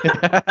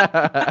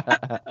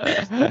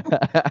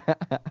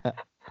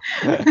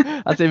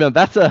 That's even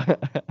better.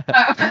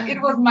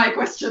 It was my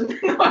question.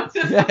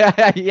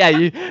 Yeah,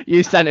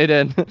 you sent it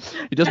in.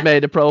 You just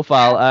made a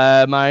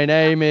profile. My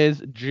name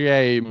is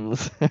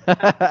James.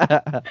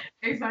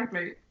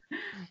 Exactly.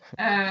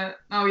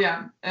 Oh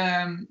yeah.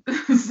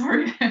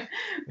 Sorry,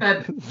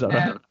 but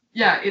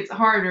yeah, it's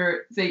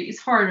harder. It's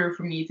harder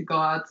for me to go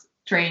out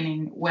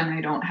training when I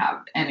don't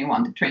have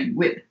anyone to train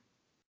with.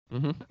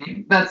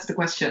 Mm-hmm. That's the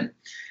question.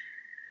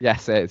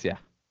 Yes, it is. Yeah.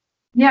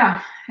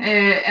 Yeah,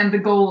 and the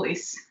goal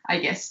is, I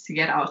guess, to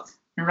get out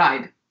and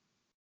ride.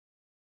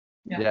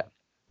 Yeah.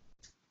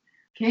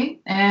 Okay.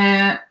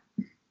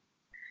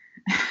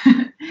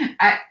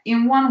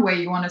 In one way,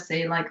 you want to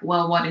say like,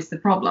 well, what is the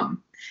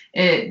problem?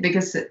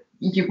 Because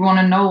you want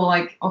to know,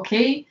 like,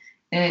 okay,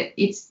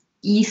 it's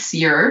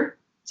easier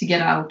to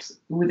get out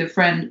with a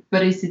friend,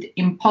 but is it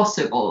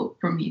impossible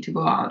for me to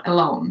go out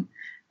alone?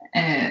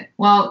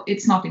 Well,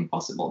 it's not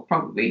impossible,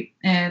 probably.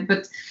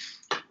 But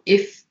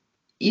if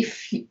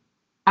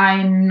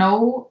I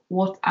know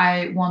what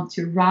I want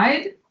to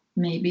ride,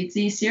 maybe it's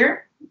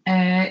easier.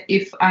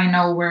 If I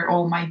know where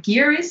all my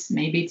gear is,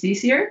 maybe it's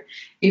easier.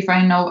 If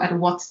I know at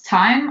what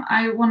time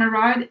I want to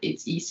ride,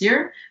 it's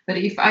easier. But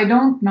if I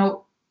don't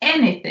know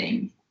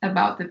anything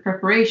about the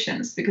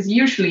preparations, because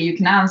usually you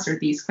can answer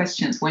these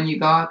questions when you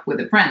go out with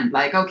a friend,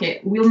 like,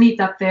 okay, we'll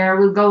meet up there,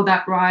 we'll go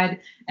that ride,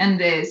 and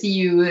see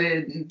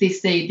you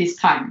this day, this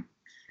time.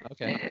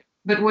 Okay.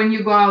 But when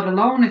you go out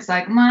alone, it's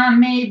like,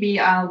 maybe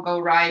I'll go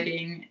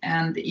riding,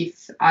 and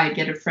if I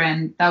get a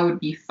friend, that would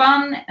be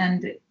fun.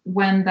 And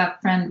when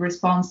that friend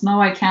responds, no,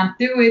 I can't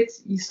do it,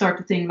 you start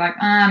to think like,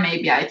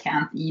 maybe I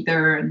can't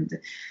either, and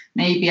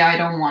maybe I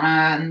don't want to,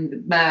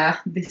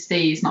 and this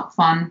day is not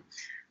fun.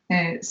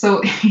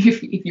 So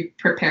if you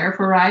prepare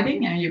for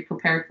riding and you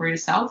prepare for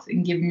yourself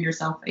and giving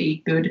yourself a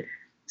good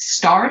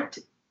start,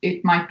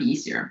 it might be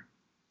easier.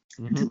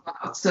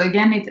 Mm-hmm. So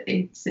again,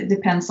 it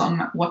depends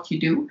on what you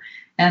do.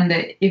 And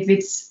if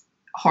it's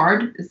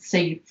hard,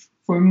 say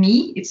for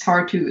me, it's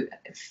hard to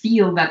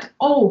feel that,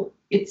 oh,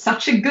 it's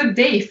such a good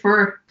day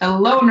for a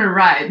loner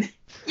ride.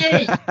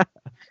 Yay!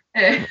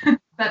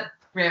 That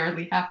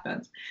rarely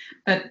happens.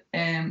 But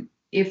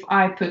if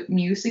I put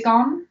music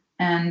on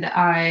and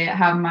I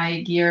have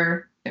my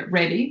gear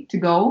ready to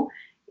go,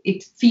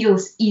 it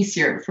feels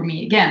easier for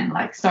me again,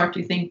 like start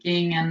to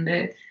thinking.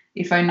 And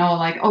if I know,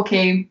 like,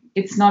 okay,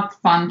 it's not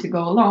fun to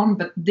go alone,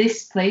 but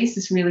this place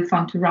is really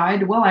fun to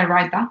ride, well, I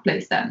ride that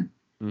place then.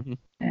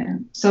 Mm-hmm.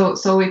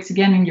 So it's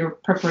again in your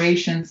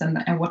preparations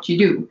and what you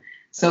do.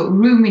 So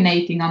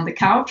ruminating on the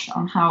couch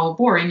on how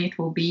boring it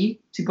will be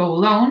to go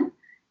alone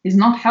is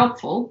not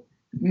helpful.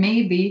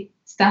 Maybe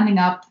standing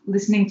up,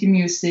 listening to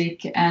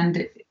music,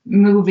 and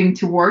moving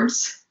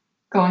towards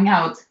going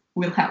out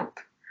will help.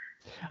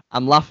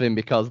 I'm laughing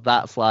because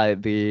that's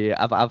like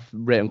I've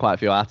written quite a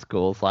few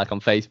articles like on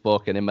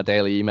Facebook and in my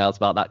daily emails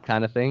about that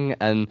kind of thing,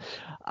 and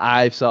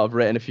I've sort of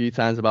written a few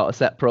times about a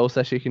set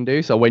process you can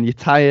do. So when you're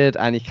tired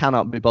and you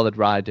cannot be bothered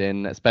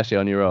riding, especially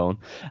on your own,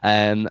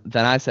 then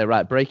I say,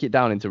 right, break it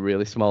down into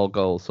really small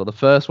goals. So the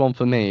first one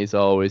for me is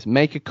always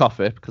make a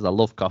coffee, because I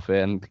love coffee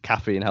and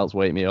caffeine helps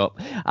wake me up,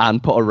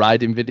 and put a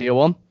riding video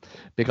on.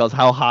 Because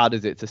how hard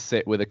is it to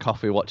sit with a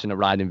coffee watching a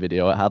riding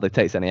video? It hardly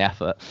takes any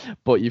effort.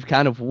 But you've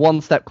kind of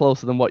one step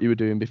closer than what you were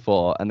doing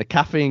before. And the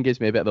caffeine gives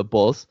me a bit of a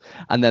buzz.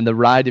 And then the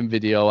riding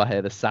video, I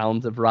hear the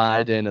sounds of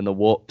riding and the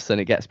whoops,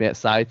 and it gets me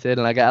excited.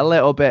 And I get a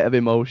little bit of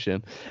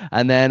emotion.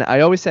 And then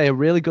I always say a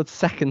really good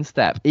second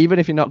step, even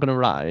if you're not going to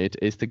ride,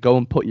 is to go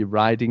and put your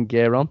riding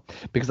gear on.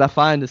 Because I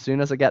find as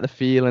soon as I get the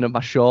feeling of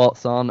my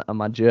shorts on and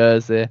my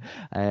jersey,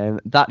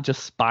 that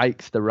just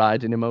spikes the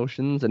riding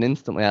emotions. And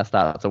instantly I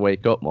start to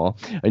wake up more.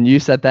 And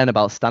you said then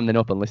about standing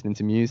up and listening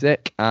to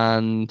music,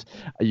 and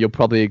you'll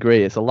probably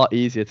agree it's a lot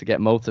easier to get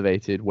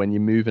motivated when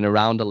you're moving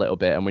around a little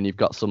bit and when you've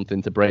got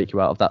something to break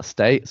you out of that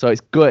state. So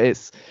it's good.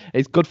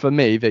 It's good for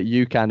me that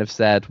you kind of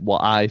said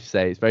what I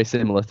say. It's very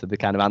similar to the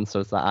kind of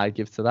answers that I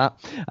give to that.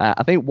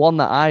 I think one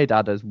that I'd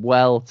add as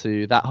well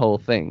to that whole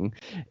thing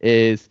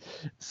is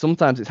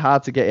sometimes it's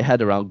hard to get your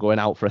head around going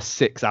out for a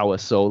 6-hour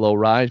solo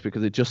ride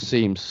because it just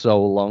seems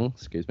so long.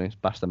 Excuse me,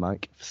 bash the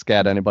mic.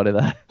 Scared anybody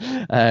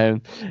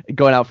there?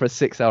 Going out for a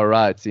 6-hour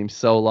ride seems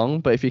so long,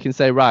 but if you can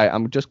say, right,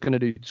 I'm just going to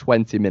do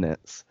 20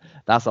 minutes,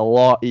 That's a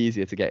lot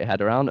easier to get your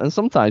head around. And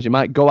sometimes you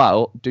might go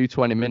out, do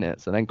 20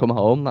 minutes, and then come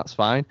home. That's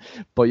fine.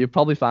 But you've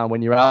probably found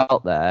when you're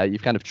out there,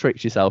 you've kind of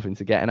tricked yourself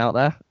into getting out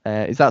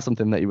there. Is that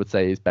something that you would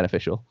say is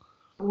beneficial?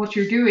 What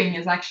you're doing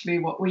is actually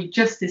what we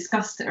just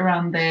discussed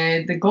around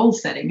the goal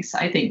settings,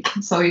 I think.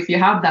 So if you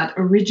have that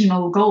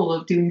original goal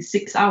of doing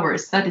 6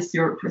 hours, that is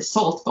your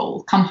result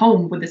goal. Come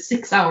home with a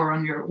 6 hour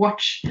on your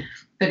watch.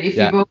 But if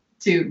you go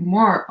to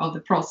more of the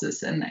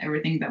process and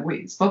everything that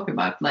we spoke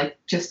about, like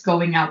just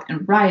going out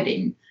and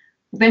riding,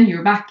 then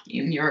you're back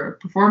in your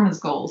performance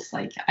goals.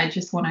 Like, I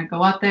just want to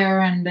go out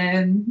there and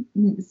then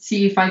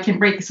see if I can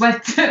break a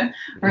sweat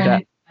or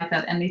anything like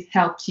that. And it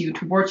helps you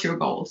towards your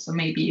goal. So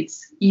maybe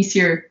it's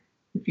easier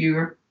if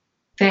you're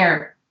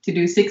there to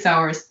do 6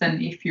 hours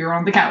than if you're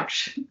on the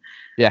couch.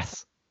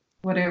 Yes.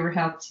 Whatever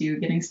helps you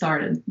getting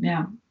started.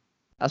 Yeah.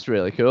 That's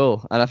really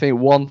cool. And I think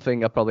one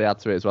thing I probably add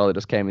to it as well, it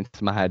just came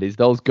into my head, is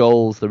those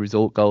goals, the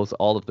result goals,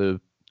 all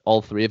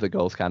three of the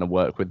goals kind of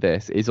work with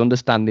this, is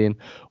understanding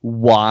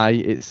why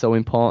it's so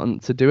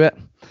important to do it.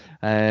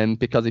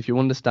 Because if you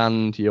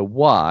understand your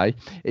why,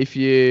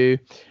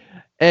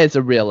 here's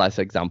a real life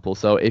example.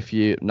 So if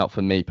you, not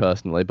for me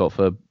personally, but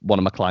for one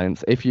of my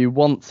clients, if you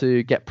want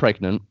to get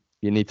pregnant,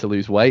 you need to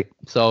lose weight.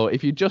 So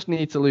if you just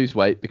need to lose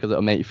weight because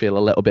it'll make you feel a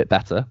little bit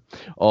better,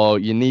 or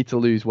you need to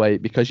lose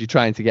weight because you're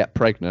trying to get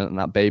pregnant and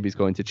that baby's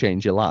going to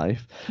change your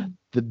life,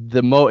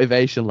 the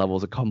motivation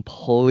levels are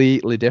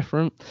completely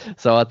different.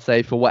 So I'd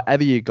say for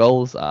whatever your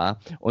goals are,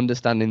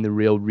 understanding the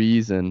real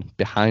reason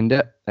behind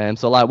it.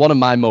 So like one of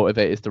my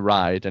motivators to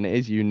ride, and it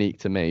is unique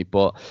to me,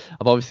 but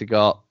I've obviously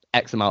got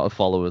X amount of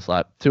followers,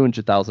 like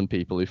 200,000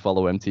 people who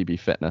follow MTB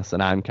Fitness,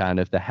 and I'm kind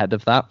of the head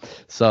of that.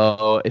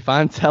 So if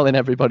I'm telling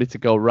everybody to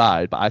go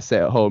ride, but I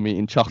sit at home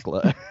eating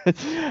chocolate,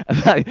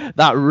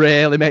 that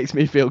really makes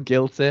me feel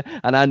guilty.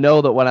 And I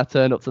know that when I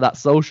turn up to that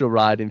social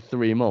ride in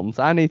 3 months,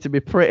 I need to be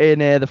pretty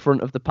near the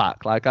front of the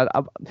pack. Like I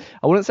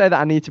wouldn't say that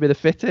I need to be the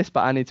fittest,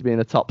 but I need to be in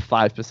the top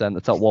 5%,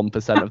 the top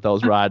 1% of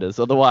those riders.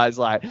 Otherwise,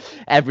 like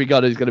every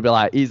god is going to be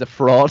like, he's a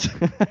fraud.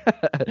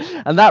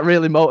 And that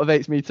really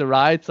motivates me to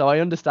ride. So I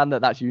understand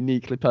that that's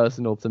uniquely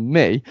personal to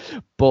me,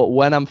 but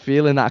when I'm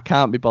feeling that I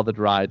can't be bothered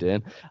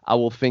riding, I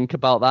will think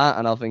about that,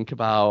 and I'll think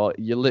about,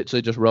 you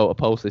literally just wrote a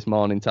post this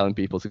morning telling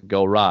people to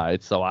go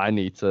ride, so I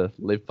need to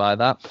live by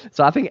that.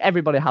 So I think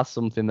everybody has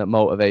something that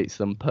motivates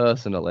them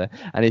personally,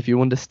 and if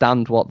you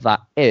understand what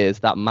that is,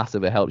 that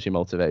massively helps your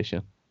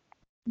motivation.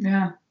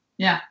 Yeah,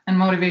 and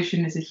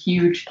motivation is a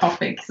huge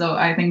topic, so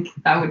I think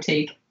that would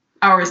take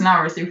hours and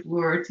hours if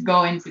we were to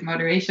go into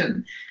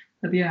motivation.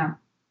 But yeah,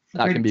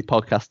 that can be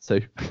podcast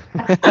too.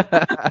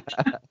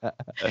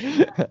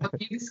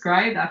 What you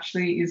described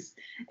actually is,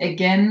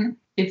 again,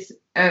 it's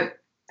a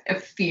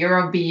fear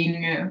of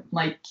being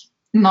like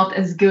not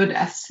as good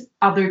as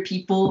other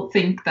people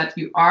think that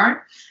you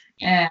are,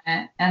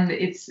 and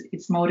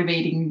it's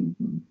motivating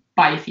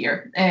by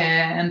fear,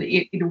 and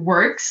it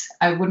works.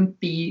 I wouldn't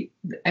be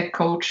a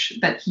coach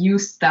that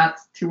used that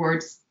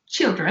towards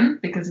children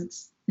because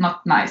it's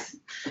not nice,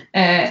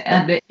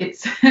 and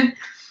it's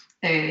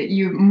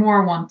you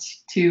more want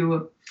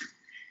to,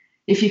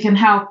 if you can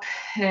help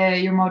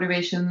your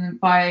motivation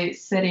by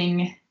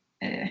setting,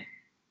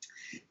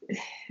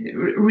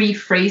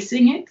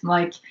 rephrasing it,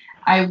 like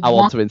I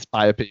want to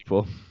inspire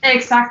people.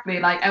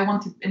 Exactly, like I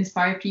want to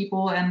inspire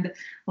people, and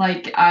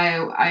like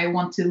I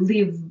want to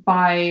live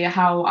by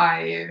how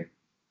I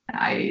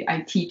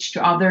teach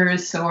to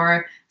others,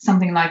 or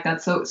something like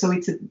that. So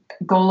it's a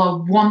goal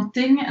of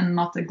wanting, and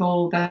not a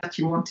goal that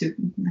you want to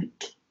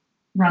like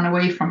run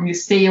away from. You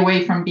stay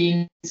away from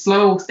being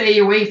slow, stay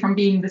away from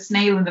being the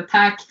snail in the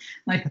pack.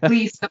 Like,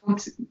 please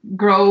don't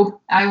grow.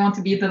 I want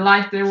to be the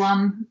lighter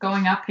one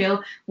going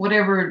uphill,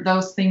 whatever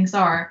those things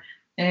are.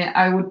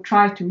 I would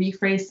try to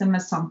rephrase them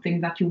as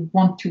something that you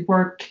want to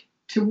work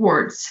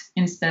towards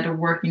instead of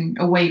working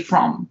away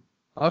from.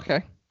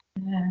 Okay.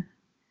 Yeah.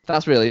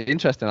 That's really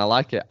interesting. I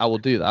like it. I will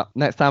do that.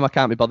 Next time I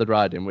can't be bothered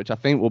riding, which I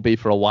think will be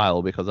for a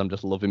while because I'm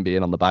just loving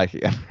being on the bike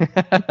again.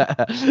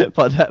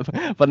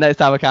 but next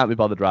time I can't be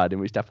bothered riding,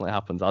 which definitely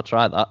happens, I'll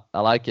try that.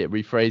 I like it.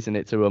 Rephrasing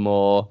it to a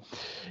more,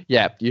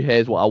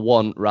 here's what I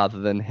want rather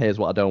than here's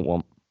what I don't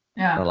want.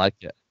 Yeah. I like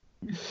it.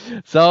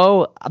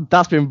 So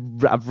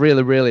I've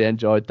really, really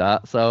enjoyed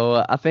that.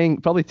 So I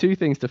think probably two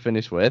things to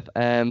finish with.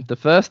 The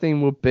first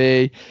thing would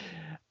be,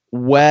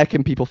 where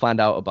can people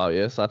find out about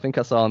you? So I think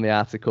I saw in the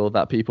article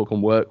that people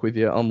can work with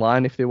you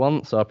online if they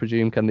want. So I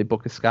presume, can they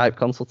book a Skype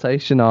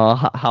consultation, or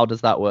how does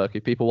that work?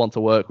 If people want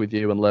to work with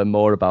you and learn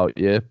more about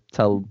you,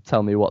 tell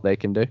me what they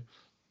can do.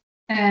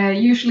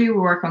 Usually we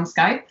work on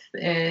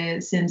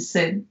Skype, since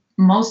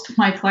most of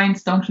my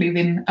clients don't live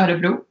in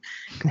Örebro.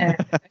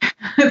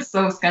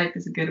 So Skype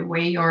is a good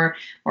way, or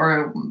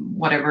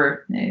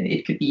whatever.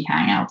 It could be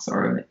Hangouts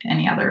or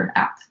any other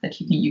app that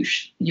you can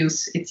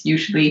use. It's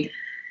usually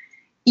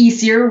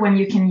easier when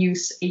you can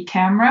use a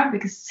camera,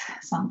 because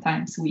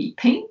sometimes we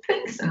paint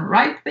things and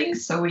write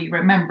things, so we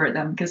remember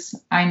them. Because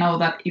I know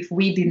that if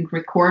we didn't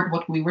record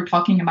what we were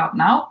talking about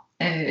now,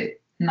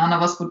 none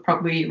of us would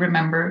probably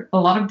remember a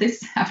lot of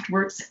this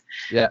afterwards.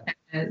 Yeah.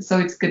 So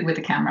it's good with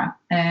the camera.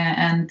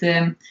 And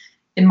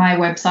in my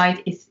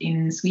website, it's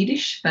in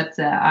Swedish, but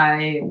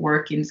I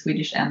work in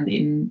Swedish and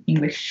in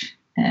English.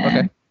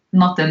 Okay.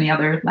 Not any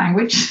other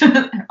language,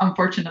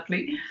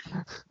 unfortunately.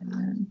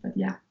 But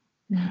yeah.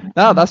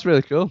 No, that's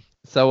really cool.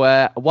 So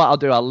what I'll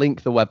do, I'll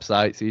link the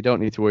website, so you don't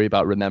need to worry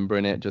about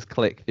remembering it. Just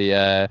click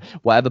the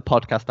whatever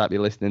podcast app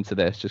you're listening to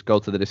this, just go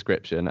to the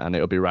description and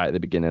it'll be right at the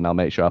beginning. I'll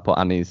make sure I put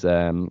Annie's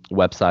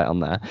website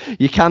on there.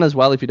 You can as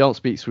well, if you don't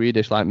speak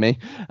Swedish like me,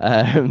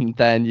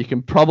 then you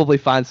can probably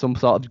find some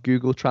sort of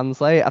Google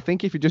Translate. I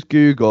think if you just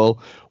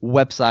Google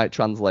website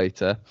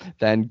translator,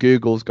 then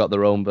Google's got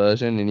their own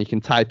version and you can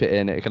type it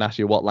in. It can ask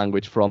you what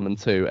language from and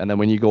to. And then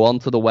when you go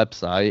onto the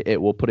website,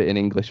 it will put it in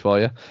English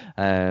for you.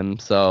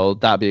 So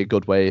that'd be a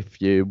good way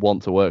if you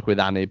want to work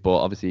with Annie, but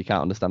obviously you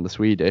can't understand the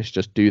Swedish.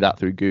 Just do that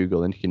through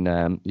Google, and you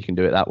can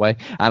do it that way.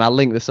 And I'll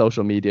link the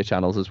social media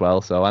channels as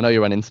well. So I know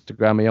you're on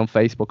Instagram. Are you on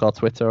Facebook or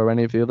Twitter or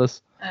any of the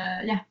others?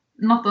 Yeah,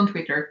 not on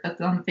Twitter, but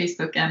on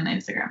Facebook and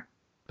Instagram.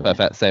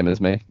 Perfect, same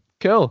as me.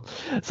 Cool.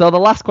 So the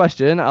last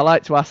question, I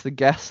like to ask the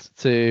guest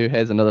to.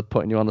 Here's another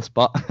putting you on the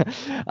spot.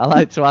 I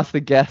like to ask the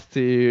guest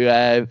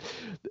to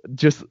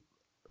just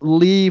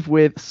leave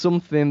with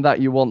something that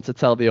you want to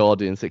tell the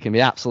audience. It can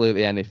be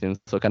absolutely anything,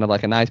 so kind of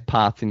like a nice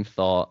parting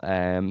thought.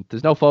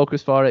 There's no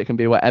focus for it. It can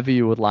be whatever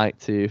you would like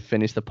to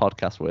finish the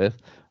podcast with.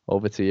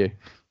 Over to you.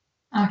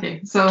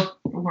 Okay, so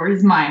where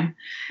is mine?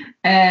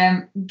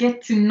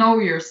 Get to know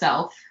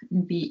yourself,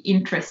 be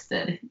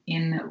interested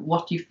in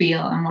what you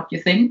feel and what you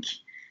think.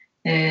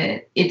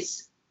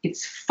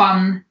 It's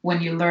fun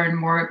when you learn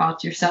more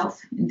about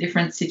yourself in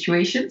different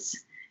situations,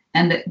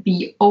 and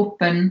be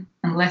open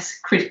and less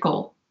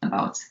critical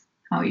about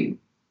how you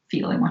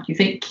feel and what you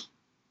think.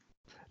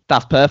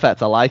 That's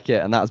perfect. I like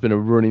it. And that's been a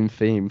running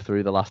theme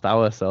through the last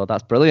hour. So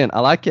that's brilliant. I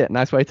like it.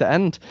 Nice way to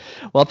end.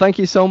 Well, thank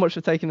you so much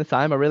for taking the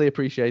time. I really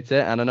appreciate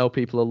it. And I know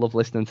people will love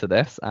listening to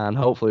this. And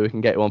hopefully we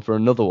can get you on for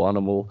another one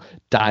and we'll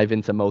dive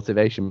into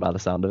motivation by the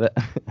sound of it.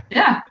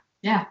 Yeah.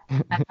 I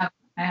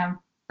have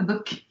a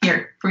book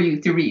here for you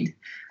to read.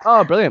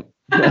 Oh, brilliant.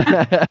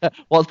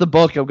 What's the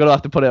book? I'm going to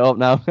have to put it up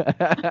now.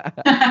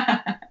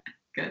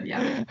 Good,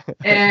 yeah.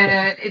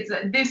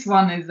 This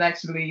one is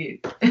actually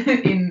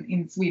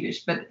in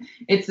Swedish, but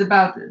it's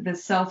about the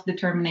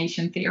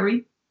self-determination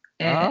theory.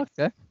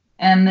 Okay.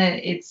 And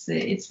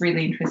it's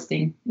really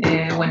interesting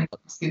when it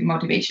comes to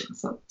motivation.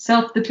 So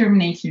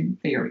self-determination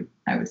theory,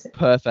 I would say.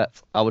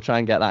 Perfect. I will try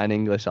and get that in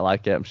English. I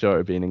like it. I'm sure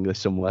it'll be in English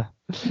somewhere.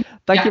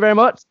 Thank you very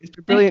much. It's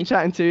been brilliant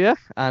chatting to you,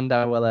 and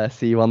I will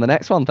see you on the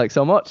next one. Thanks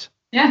so much.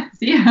 Yeah,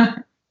 see you.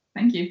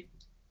 Thank you.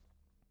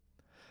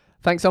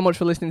 Thanks so much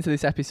for listening to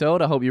this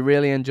episode. I hope you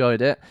really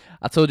enjoyed it.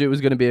 I told you it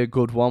was going to be a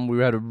good one. We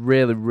had a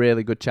really,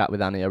 really good chat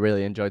with Annie. I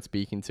really enjoyed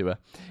speaking to her.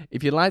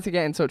 If you'd like to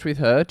get in touch with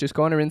her, just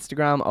go on her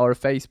Instagram or her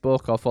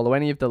Facebook or follow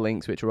any of the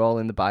links, which are all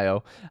in the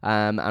bio.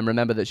 And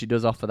remember that she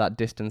does offer that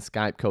distance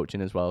Skype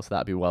coaching as well, so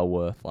that'd be well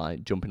worth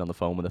like jumping on the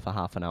phone with her for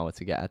half an hour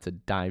to get her to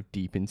dive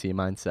deep into your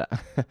mindset.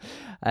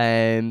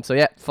 So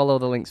yeah, follow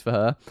the links for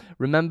her.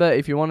 Remember,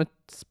 if you want to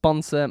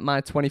sponsor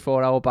my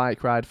 24-hour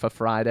bike ride for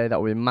Friday,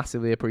 that would be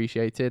massively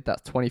appreciated.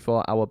 That's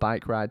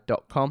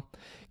 24hourbikeride.com.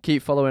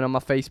 Keep following on my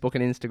Facebook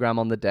and Instagram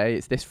on the day.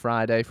 It's this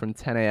Friday from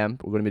 10 a.m.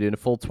 We're going to be doing a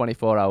full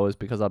 24 hours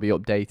because I'll be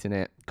updating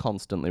it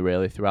constantly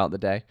really throughout the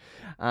day.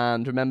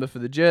 And remember, for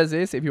the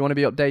jerseys, if you want to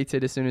be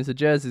updated as soon as the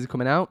jerseys are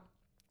coming out,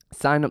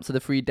 sign up to the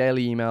free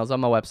daily emails on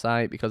my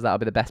website because that'll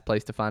be the best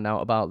place to find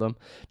out about them.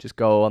 Just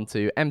go on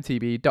to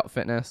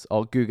mtb.fitness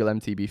or Google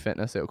MTB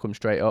Fitness. It'll come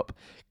straight up.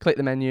 Click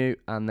the menu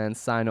and then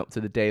sign up to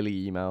the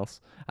daily emails,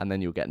 and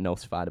then you'll get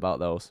notified about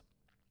those.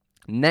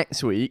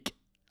 Next week,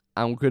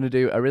 I'm going to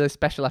do a really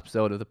special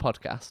episode of the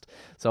podcast.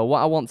 So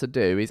what I want to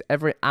do is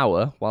every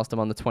hour, whilst I'm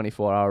on the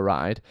 24-hour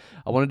ride,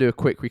 I want to do a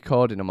quick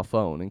recording on my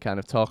phone and kind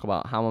of talk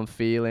about how I'm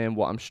feeling,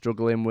 what I'm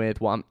struggling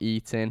with, what I'm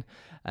eating,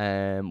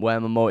 where my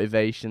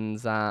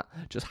motivation's at,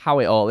 just how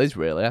it all is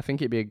really. I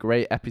think it'd be a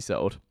great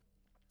episode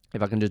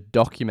if I can just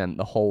document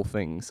the whole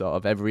thing sort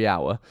of every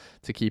hour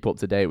to keep up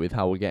to date with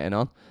how we're getting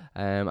on.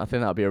 I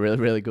think that'll be a really,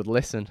 really good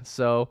listen.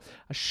 So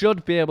I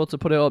should be able to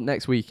put it up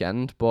next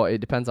weekend, but it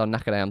depends how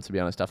knackered I am, to be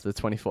honest, after the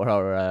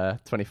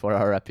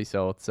 24-hour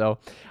episode. So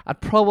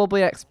I'd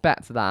probably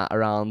expect that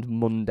around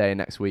Monday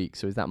next week.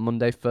 So is that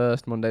Monday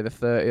 1st, Monday the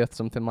 30th,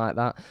 something like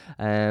that?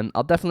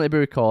 I'll definitely be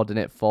recording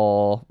it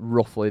for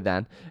roughly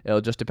then.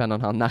 It'll just depend on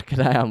how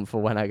knackered I am for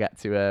when I get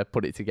to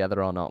put it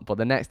together or not. But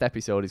the next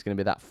episode is going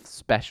to be that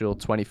special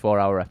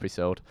 24-hour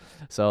episode.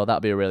 So that'll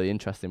be a really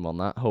interesting one,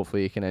 that.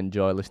 Hopefully you can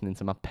enjoy listening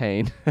to my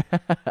pain.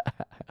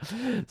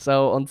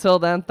 So until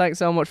then, thanks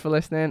so much for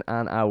listening,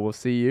 and I will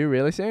see you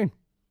really soon.